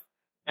down.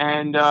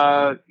 And,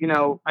 I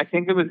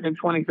think it was in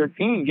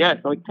 2013, yes,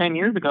 like 10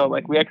 years ago,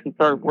 like we actually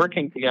started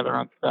working together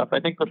on stuff. I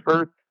think the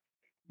first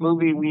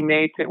movie we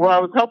made, I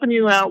was helping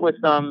you out with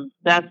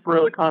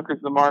Sarsaparilla Conquers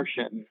the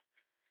Martian,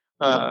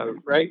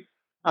 right?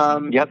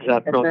 Yep,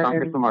 Sarsaparilla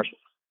Conquers the Martian.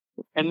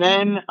 And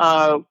then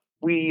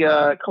we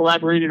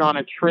collaborated on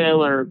a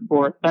trailer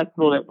for a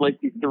festival that Blake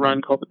used to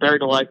run called the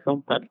Buried Alive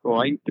Film Festival.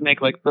 I used to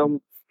make like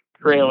film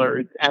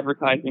trailers,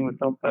 advertising with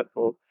film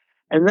festivals.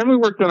 And then we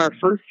worked on our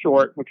first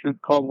short, which was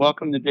called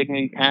Welcome to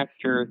Dignity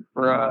Pastures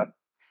for a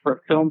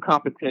film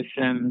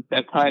competition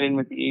that tied in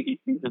with the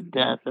ABCs of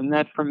Death. And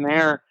then from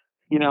there,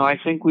 I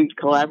think we've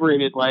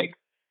collaborated like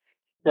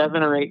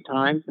 7 or 8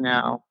 times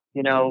now.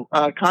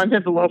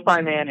 Content the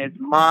Lo-Fi Man is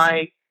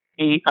my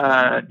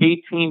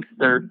 18th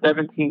or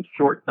 17th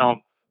short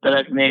film that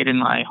I've made in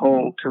my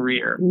whole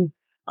career.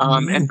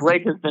 And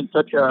Blake has been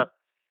such a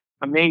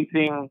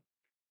amazing,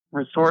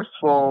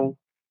 resourceful,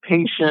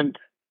 patient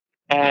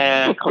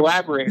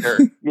collaborator,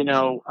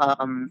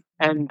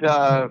 and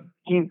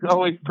he's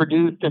always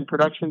produced and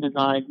production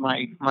designed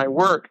my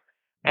work.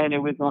 And it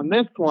was on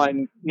this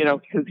one,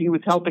 because he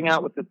was helping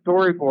out with the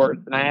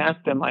storyboards, and I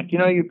asked him, like,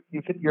 you're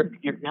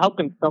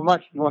helping so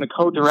much. You want to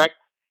co-direct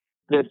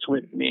this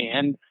with me?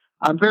 And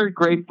I'm very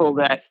grateful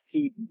that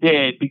he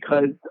did,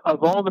 because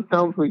of all the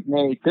films we've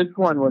made, this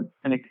one was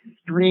an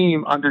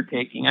extreme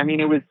undertaking. I mean,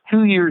 it was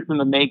 2 years in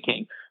the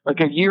making, like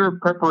a year of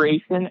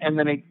preparation and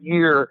then a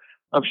year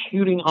of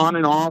shooting on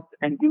and off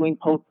and doing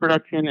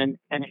post-production and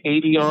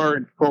ADR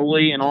and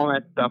Foley and all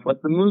that stuff.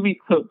 Like the movie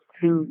took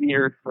 2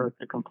 years for it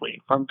to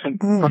complete, from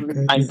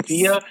the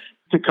idea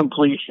to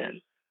completion.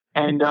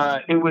 And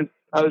I was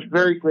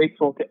very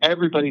grateful to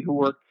everybody who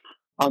worked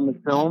on the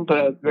film, but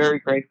I was very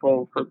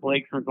grateful for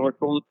Blake's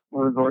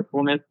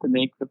resourcefulness to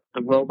make the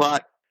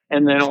robot,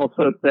 and then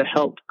also to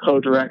help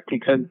co-direct,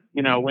 because,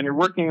 when you're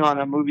working on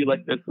a movie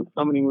like this with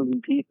so many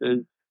moving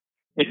pieces,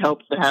 it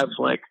helps to have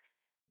like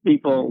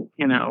people,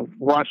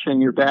 watching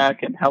your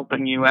back and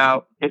helping you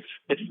out if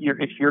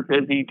you're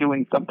busy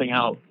doing something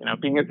else.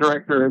 Being a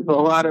director is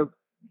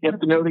you have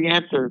to know the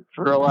answers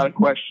for a lot of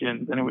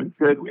questions, and it was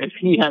good if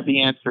he had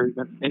the answers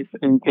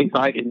in case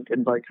I didn't,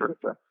 and vice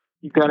versa.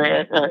 You got to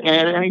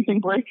add anything,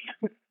 Blake?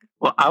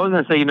 Well, I was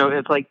going to say,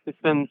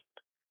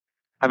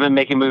 I've been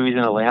making movies in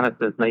Atlanta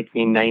since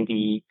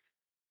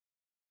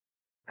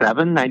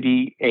 1997,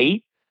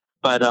 98,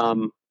 but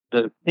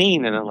the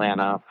scene in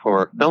Atlanta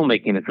for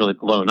filmmaking has really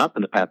blown up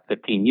in the past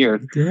 15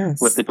 years. Yes.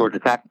 With the Georgia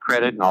Tax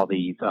Credit and all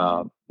these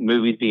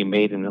movies being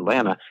made in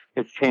Atlanta.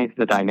 It's changed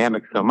the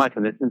dynamic so much,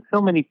 and there's been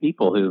so many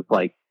people who've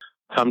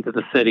come to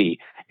the city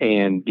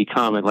and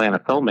become Atlanta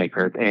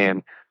filmmakers.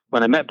 And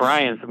when I met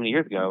Brian so many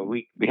years ago,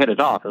 we hit it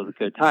off. It was a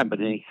good time. But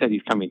then he said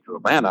he's coming to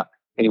Atlanta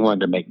and he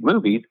wanted to make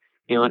movies.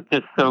 It's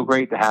just so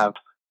great to have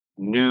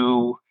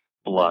new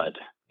blood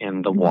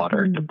in the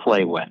water to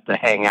play with, to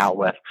hang out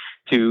with,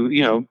 to,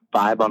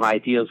 vibe on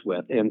ideas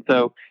with. And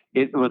so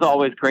it was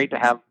always great to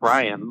have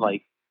Brian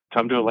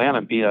come to Atlanta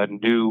and be a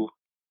new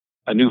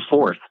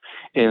force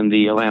in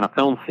the Atlanta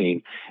film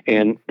scene.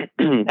 And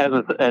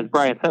as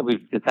Brian said,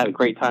 we've just had a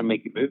great time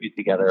making movies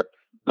together.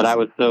 But I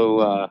was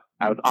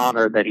I was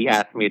honored that he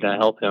asked me to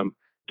help him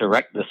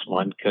direct this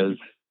one, because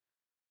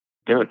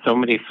there were so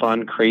many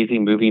fun, crazy,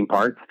 moving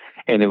parts,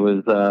 and it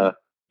was a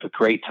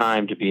great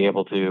time to be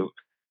able to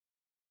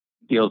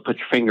put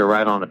your finger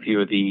right on a few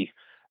of the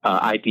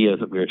ideas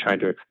that we were trying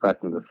to express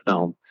in this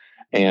film.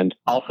 And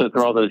also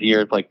through all those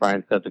years, like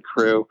Brian said, the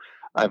crew,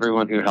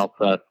 everyone who helps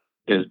us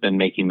has been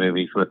making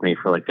movies with me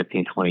for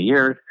 15, 20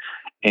 years.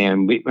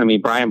 And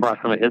Brian brought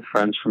some of his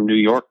friends from New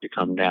York to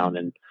come down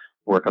and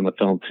work on the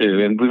film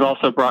too. And we've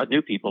also brought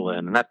new people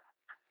in. And that's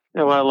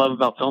what I love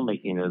about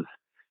filmmaking, is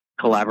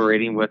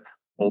collaborating with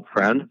old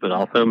friends, but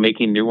also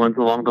making new ones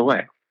along the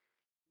way.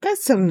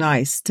 That's so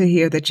nice to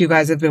hear that you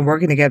guys have been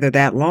working together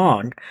that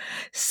long.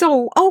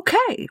 So,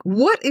 okay,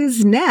 what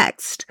is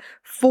next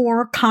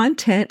for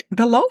Content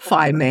the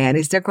Lo-Fi Man?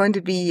 Is there going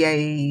to be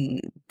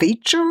a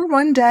feature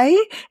one day?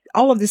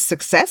 All of this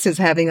success is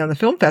having on the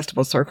film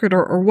festival circuit,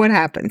 or what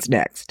happens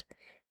next?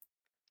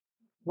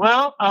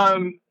 Well,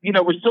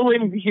 we're still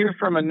waiting to hear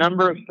from a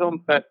number of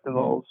film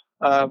festivals.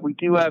 We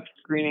do have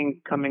screenings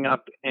coming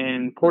up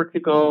in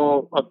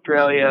Portugal,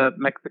 Australia,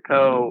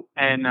 Mexico,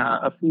 and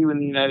a few in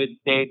the United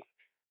States,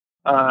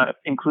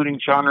 including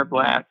Genre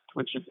Blast,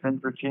 which is in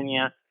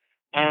Virginia.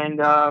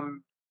 And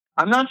I'm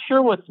not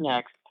sure what's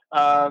next.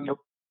 Because,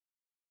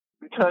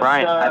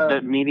 Brian, I've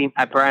been meaning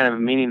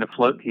to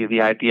float to you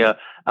the idea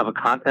of a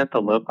Content the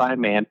Lo-Fi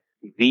Man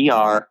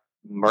VR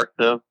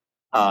immersive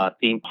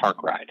theme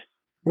park ride.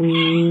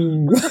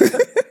 Ooh.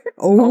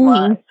 Oh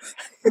my.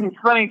 It's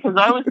funny because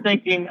I was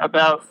thinking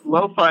about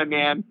Lo-Fi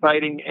Man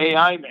fighting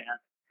AI Man.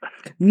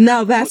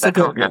 No, that's a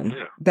good one.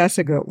 That's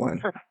a good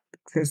one.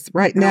 Because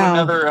right Do now,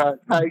 another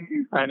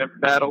kaiju kind of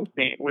battle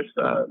scene with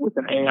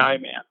an AI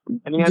man,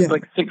 and he has Yeah.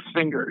 like 6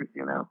 fingers.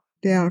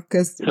 yeah,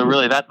 because So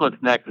really, that's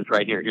what's next is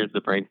right here. Here's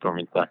the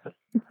brainstorming session.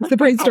 the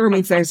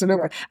brainstorming session.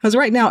 Because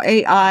right now,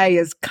 AI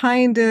is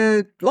kind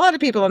of, a lot of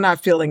people are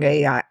not feeling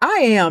AI. I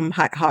am,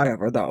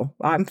 however, though,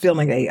 I'm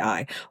feeling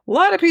AI. A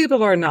lot of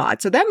people are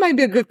not. So that might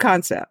be a good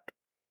concept.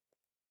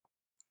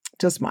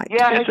 Just might.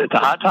 Yeah, It's a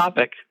hot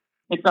topic.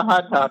 It's a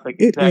hot topic,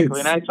 It exactly.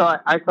 is. And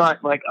I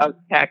thought like us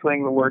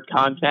tackling the word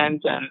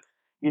content and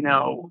the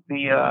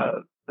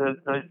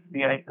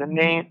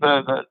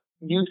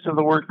use of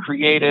the word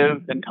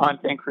creative and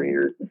content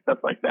creators and stuff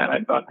like that. I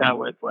thought that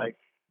was like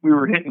we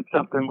were hitting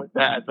something with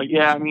that. But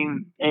yeah, I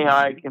mean,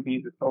 AI can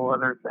be this whole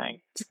other thing.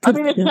 I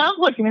mean, it sounds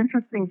like an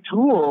interesting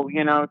tool,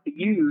 to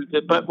use.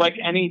 But like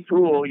any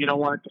tool, you don't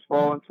want it to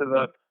fall into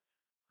the,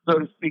 so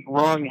to speak,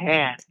 wrong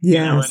hands.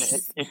 Yes.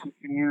 And it can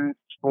be used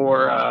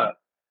for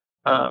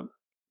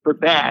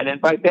bad.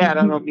 And by bad,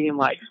 I don't mean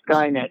like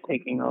Skynet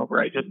taking over.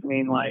 I just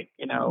mean like,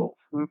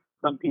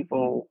 some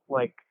people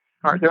like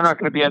they're not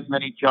going to be as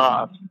many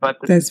jobs. But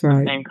this That's is the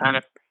right. same kind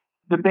of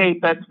debate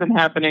that's been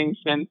happening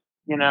since,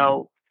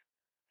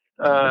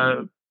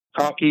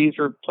 talkies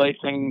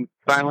replacing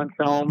silent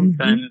films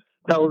Mhm. and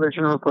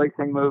television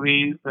replacing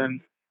movies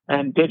and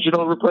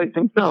digital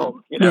replacing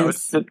film. It's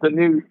Yes. just a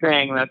new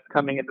thing that's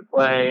coming into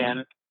play,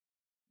 and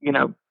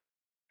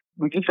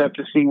we just have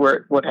to see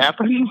what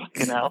happens.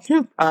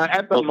 Yeah.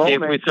 At the We'll see if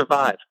moment, we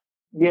survive.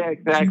 yeah,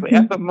 exactly.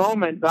 Mhm. At the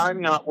moment, I'm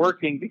not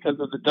working because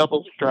of the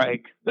double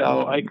strike,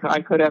 so I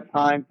could have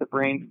time to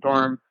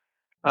brainstorm,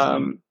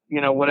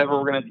 whatever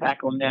we're going to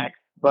tackle next.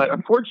 But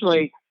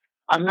unfortunately,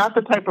 I'm not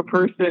the type of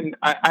person.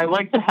 I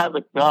like to have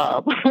a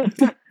job when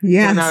I'm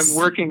Yes.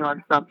 working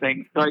on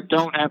something, so I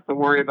don't have to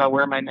worry about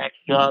where my next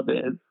job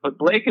is. But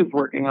Blake is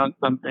working on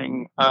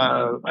something.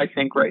 I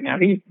think right now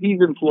he's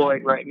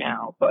employed right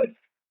now, but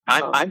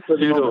I'm for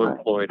the moment,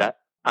 pseudo-employed.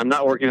 I'm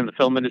not working in the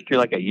film industry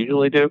like I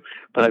usually do,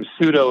 but I'm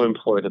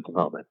pseudo-employed at the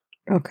moment.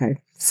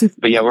 Okay. So,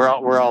 But yeah, we're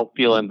all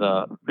feeling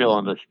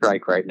the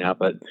strike right now.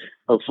 But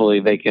hopefully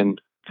they can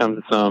come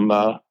to some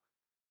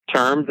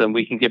terms and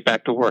we can get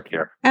back to work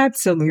here.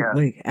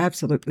 absolutely.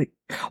 Absolutely.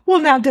 Well,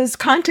 now, does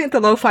Content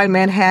the Lo-Fi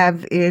Man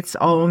have its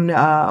own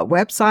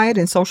website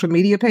and social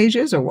media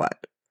pages or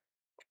what?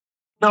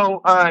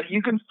 So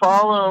you can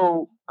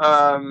follow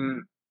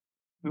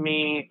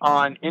me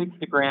on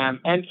Instagram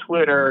and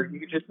Twitter. You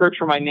can just search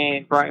for my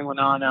name, Brian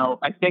Lonano.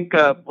 I think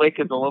Blake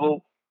is a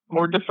little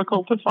more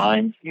difficult to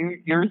find.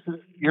 Your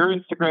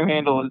Instagram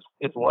handle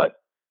is what?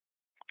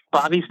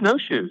 Bobby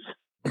Snowshoes.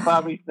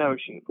 Bobby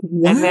Snowshoe.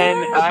 What? And then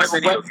I have a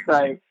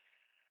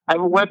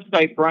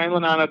website.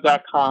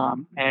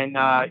 brianlonano.com, and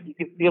you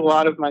can see a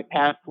lot of my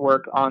past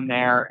work on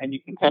there, and you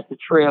can catch a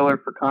trailer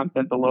for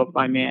Content the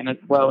Lo-Fi Man as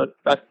well as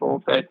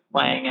festivals that it's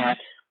playing at.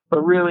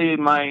 But really,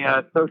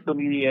 my social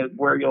media is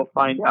where you'll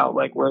find out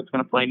like where it's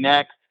going to play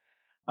next,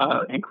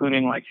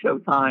 including like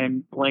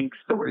showtime links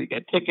to where you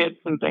get tickets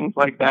and things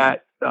like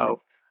that.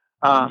 So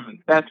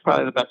that's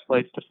probably the best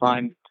place to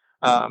find.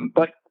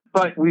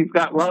 But we've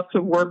got lots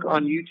of work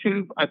on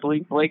YouTube. I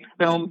believe Blake's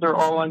films are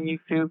all on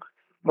YouTube.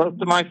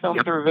 Most of my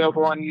films are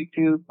available on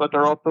YouTube, but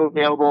they're also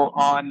available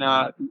on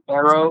the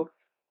Arrow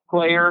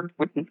player,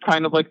 which is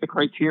kind of like the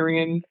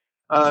Criterion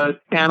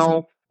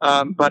channel,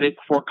 but it's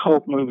for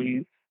cult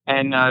movies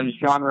and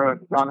genre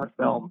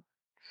film.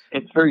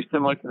 It's very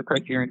similar to the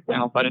Criterion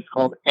channel, but it's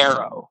called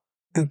Arrow,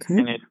 Okay.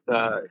 and it's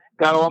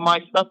got all my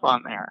stuff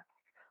on there.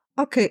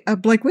 Okay,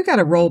 Blake, we got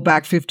to roll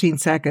back 15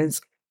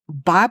 seconds.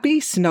 Bobby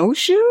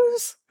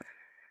Snowshoes?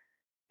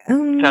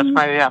 That's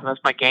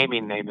my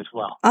gaming name as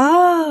well.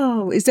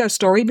 Oh, is there a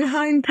story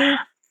behind it?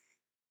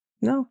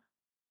 No.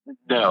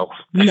 No,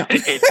 No.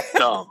 it's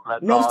dumb.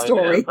 That's No all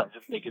story. it is. I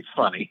just think it's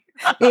funny.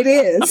 It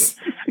is.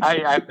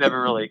 I've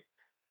never really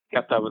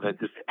kept up with it. It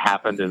just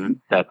happened,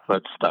 and that's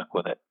what stuck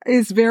with it.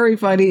 It's very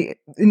funny.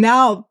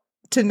 Now,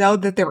 to know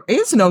that there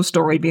is no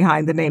story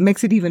behind the name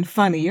makes it even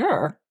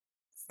funnier.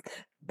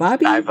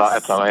 Bobby.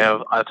 That's all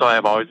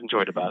I've always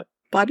enjoyed about it.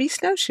 Bobby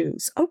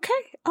Snowshoes. Okay.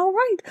 All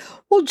right.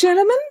 Well,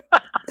 gentlemen,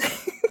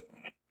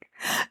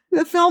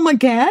 the film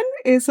again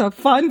is a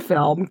fun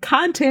film.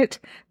 Content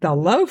the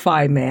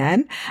Lo-Fi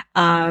Man,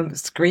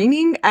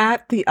 screening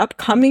at the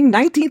upcoming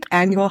 19th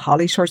Annual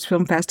Holly Shorts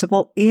Film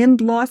Festival in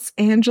Los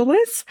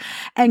Angeles.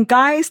 And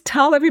guys,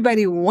 tell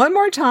everybody one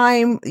more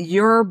time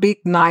your big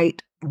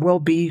night will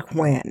be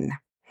when?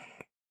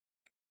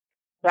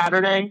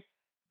 Saturday,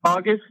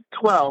 August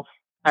 12th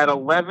at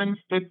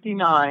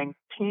 11:59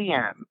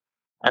 p.m.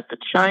 at the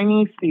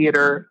Chinese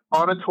Theater,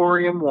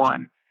 Auditorium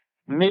 1,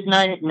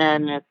 Midnight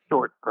Madness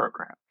Short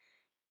Program.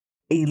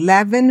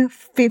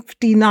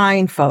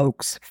 11:59,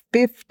 folks.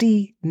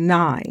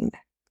 59.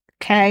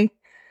 Okay?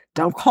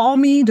 Don't call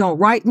me. Don't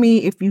write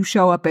me if you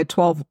show up at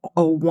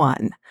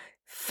 12:01.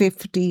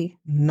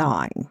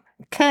 59.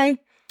 Okay?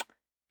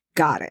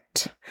 Got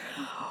it.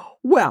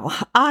 Well,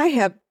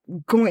 I'm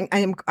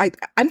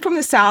from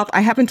the South.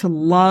 I happen to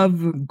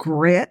love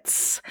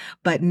grits,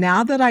 but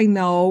now that I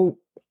know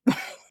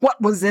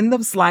what was in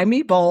the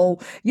slimy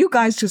bowl. You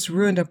guys just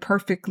ruined a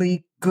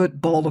perfectly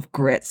good bowl of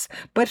grits.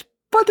 But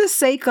for the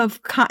sake of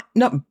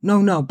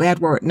no, bad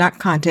word, not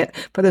content.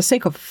 For the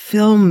sake of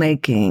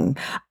filmmaking,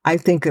 I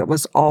think it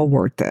was all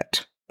worth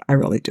it. I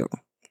really do.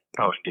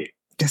 Oh, indeed.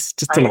 Just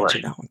to let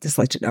you know. Just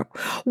let you know.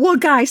 Well,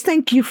 guys,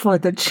 thank you for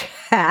the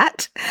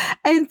chat.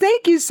 And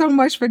thank you so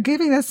much for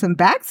giving us some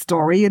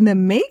backstory in the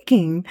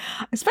making,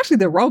 especially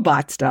the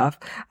robot stuff,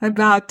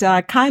 about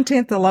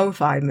Content the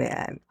Lo-Fi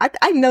Man.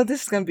 I know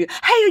this is going to be,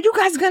 hey, are you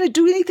guys going to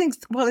do anything?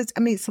 Well, it's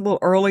a little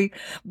early,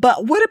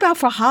 but what about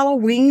for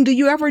Halloween? Do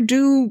you ever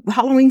do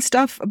Halloween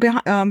stuff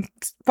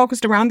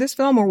focused around this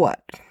film or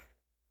what?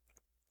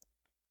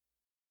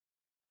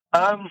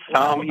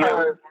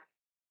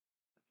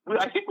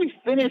 I think we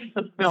finished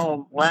the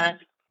film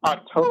last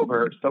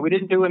October, so we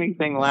didn't do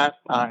anything last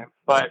time.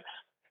 But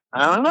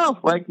I don't know.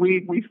 Like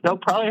we still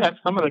probably have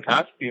some of the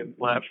costumes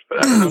left, but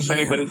I don't know if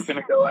anybody's going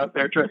to go out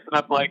there dressing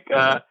up like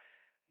the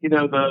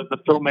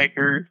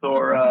filmmakers,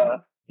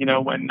 or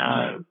when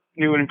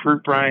New and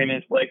Improved Brian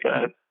is like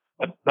a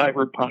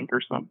cyberpunk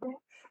or something.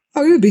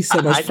 Oh, it would be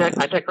so much fun.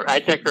 I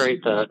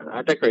decorate the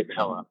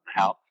hell out of the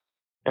house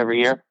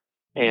every year.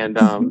 And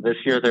this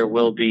year there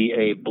will be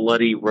a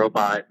bloody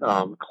robot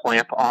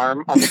clamp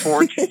arm on the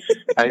porch.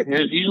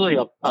 There's usually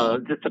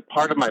just a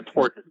part of my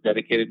porch that's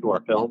dedicated to our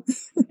film.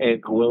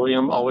 And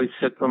William always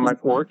sits on my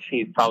porch.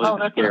 He's probably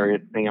the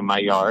scariest thing in my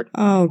yard.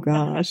 Oh,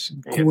 gosh.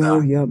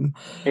 William.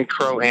 And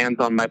Crow Ann's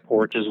on my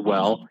porch as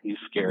well. He's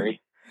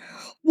scary.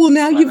 Well,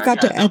 now you've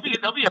got to add...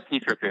 There'll be a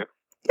piece or two.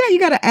 Yeah, you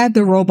got to add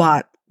the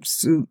robot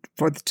suit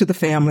to the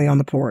family on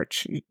the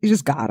porch. You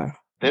just gotta.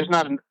 There's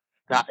to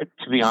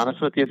be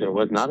honest with you, there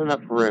was not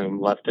enough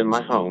room left in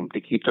my home to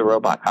keep the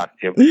robot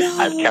costume. No.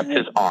 I've kept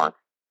his arm.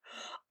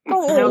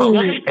 Oh.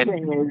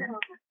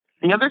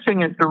 The other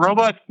thing is the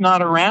robot's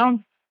not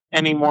around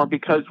anymore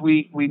because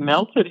we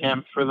melted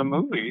him for the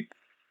movie.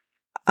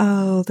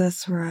 Oh,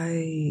 that's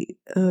right.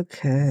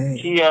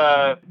 Okay.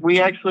 We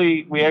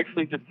actually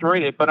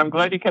destroyed it, but I'm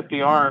glad you kept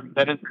the arm.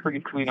 That is a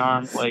pretty sweet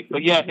arm, Blake.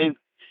 But yeah,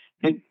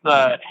 his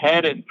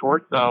head and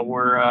torso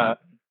were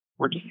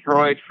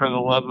destroyed for the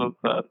love of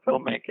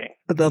filmmaking.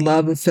 The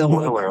love of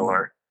filmmaking. Spoiler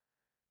alert.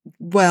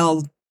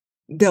 Well,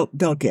 they'll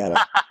get it.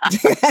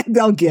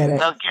 They'll get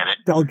it.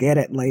 They'll get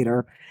it later.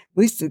 At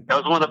least that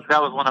was one of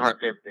our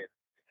favorite days.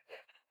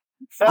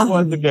 That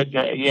was a good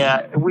day.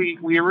 Yeah, we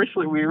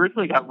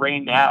originally got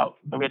rained out,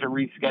 so we had to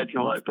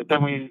reschedule it. But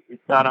then we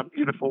got on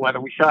beautiful weather.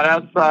 We shot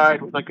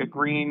outside with like a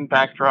green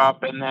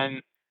backdrop, and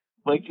then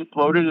Blake just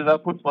loaded it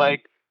up with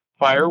like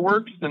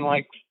fireworks and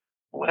like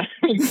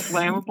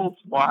flammable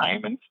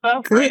slime and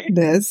stuff.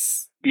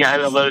 Goodness. Right? Yeah,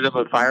 I loaded up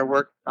with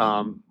fireworks,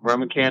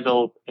 Roman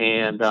candles,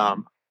 and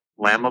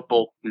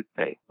flammable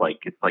toothpaste. Like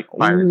it's like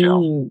fire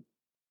gel.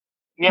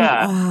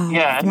 Yeah, wow.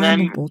 Yeah, and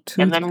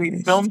then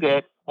we filmed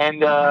it,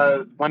 and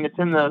when it's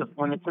in the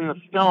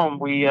film,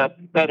 we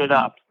sped it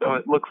up so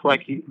it looks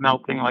like he's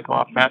melting like a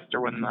lot faster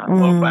when the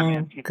Lo-Fi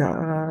Man.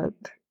 God,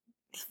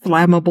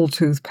 flammable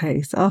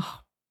toothpaste.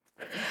 Oh,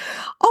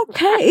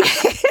 okay.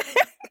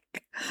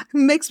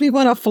 Makes me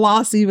want to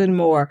floss even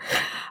more.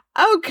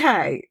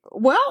 Okay.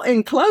 Well,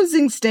 in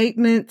closing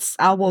statements,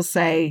 I will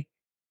say,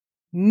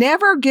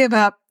 never give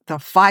up the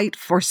fight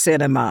for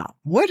cinema.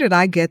 Where did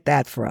I get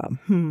that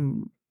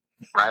from?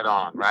 Right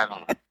on.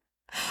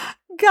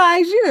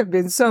 Guys, you have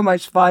been so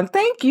much fun.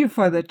 Thank you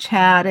for the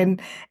chat, and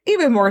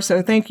even more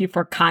so, thank you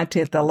for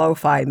Content the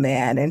Lo-Fi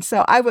Man. And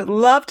so I would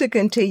love to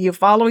continue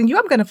following you.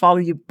 I'm going to follow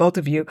you, both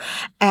of you.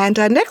 And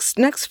next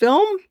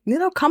film,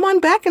 come on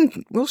back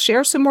and we'll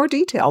share some more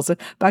details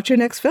about your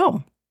next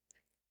film.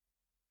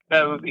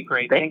 That would be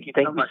great. Thank you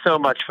so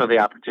much for the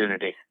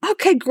opportunity.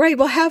 Okay, great.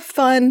 Well, have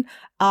fun.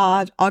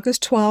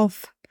 August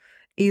 12th,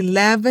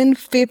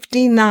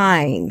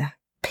 11:59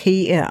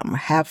 p.m.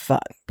 Have fun.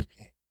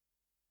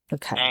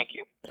 Okay. Thank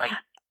you.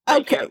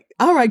 Okay.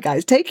 All right,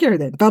 guys. Take care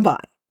then. Bye-bye.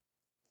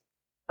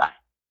 Bye.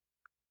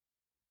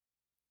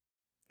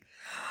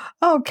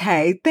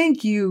 Okay.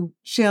 Thank you,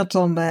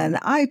 gentlemen.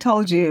 I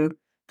told you,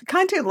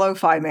 Content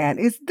Lo-Fi Man,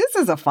 this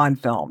is a fun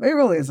film. It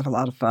really is a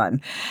lot of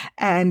fun.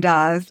 And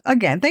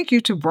again, thank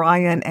you to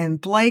Brian and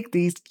Blake.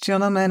 These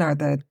gentlemen are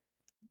the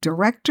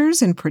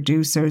directors and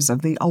producers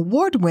of the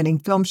award-winning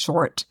film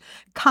short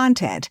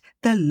Content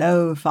the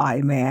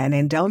Lo-Fi Man.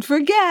 And don't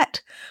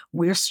forget,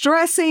 we're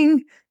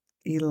stressing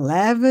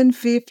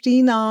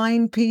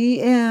 11:59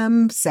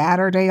 p.m.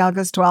 Saturday,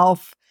 August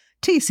 12th,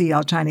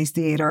 TCL Chinese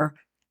Theater,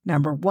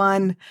 number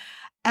 1,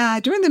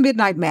 during the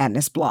Midnight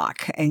Madness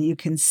block. And you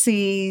can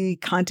see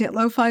Content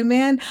Lo-Fi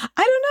Man.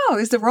 I don't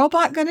know. Is the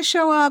robot going to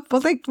show up?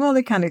 Well, they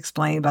kind of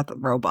explain about the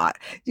robot.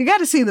 You got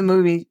to see the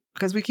movie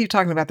because we keep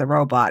talking about the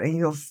robot, and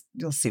you'll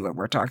see what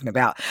we're talking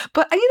about.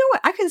 But you know what?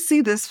 I can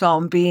see this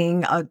film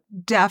being a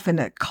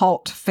definite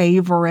cult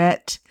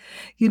favorite,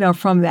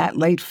 from that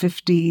late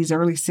 50s,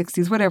 early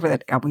 60s, whatever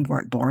that. We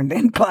weren't born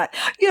then, but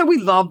we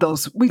love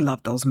those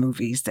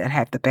movies that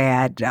have the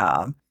bad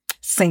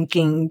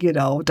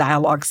syncing,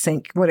 dialogue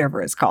sync,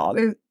 whatever it's called.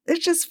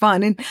 it's just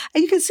fun. And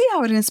you can see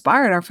how it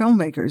inspired our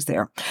filmmakers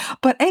there.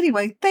 But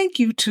anyway, thank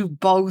you to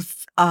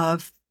both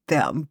of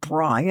them,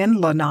 Brian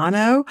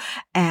Lonano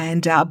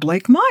and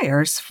Blake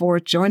Myers, for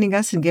joining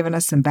us and giving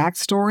us some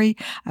backstory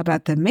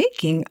about the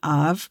making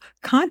of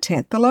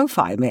Content, the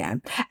Lo-Fi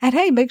Man. And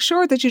hey, make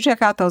sure that you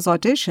check out those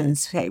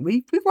auditions. Hey,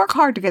 we work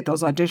hard to get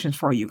those auditions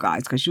for you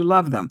guys because you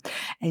love them.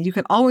 And you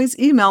can always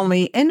email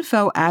me,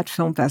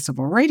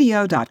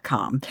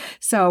 info@filmfestivalradio.com.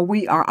 So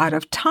we are out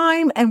of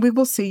time, and we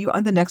will see you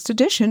on the next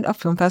edition of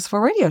Film Festival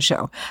Radio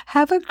Show.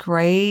 Have a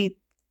great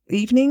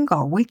evening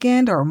or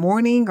weekend or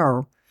morning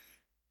or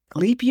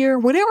leap year,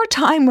 whatever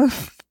time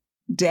of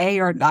day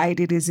or night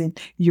it is in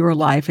your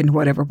life in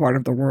whatever part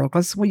of the world,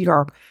 because we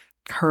are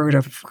heard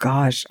of,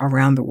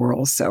 around the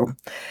world. So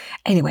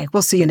anyway,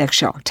 we'll see you next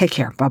show. Take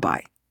care.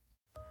 Bye-bye.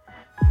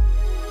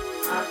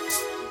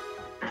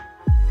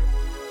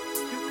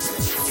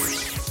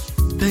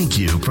 Thank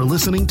you for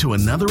listening to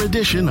another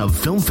edition of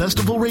Film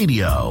Festival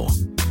Radio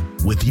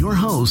with your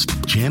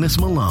host, Janice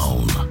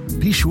Malone.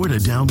 Be sure to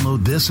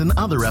download this and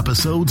other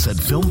episodes at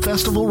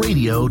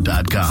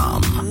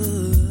filmfestivalradio.com.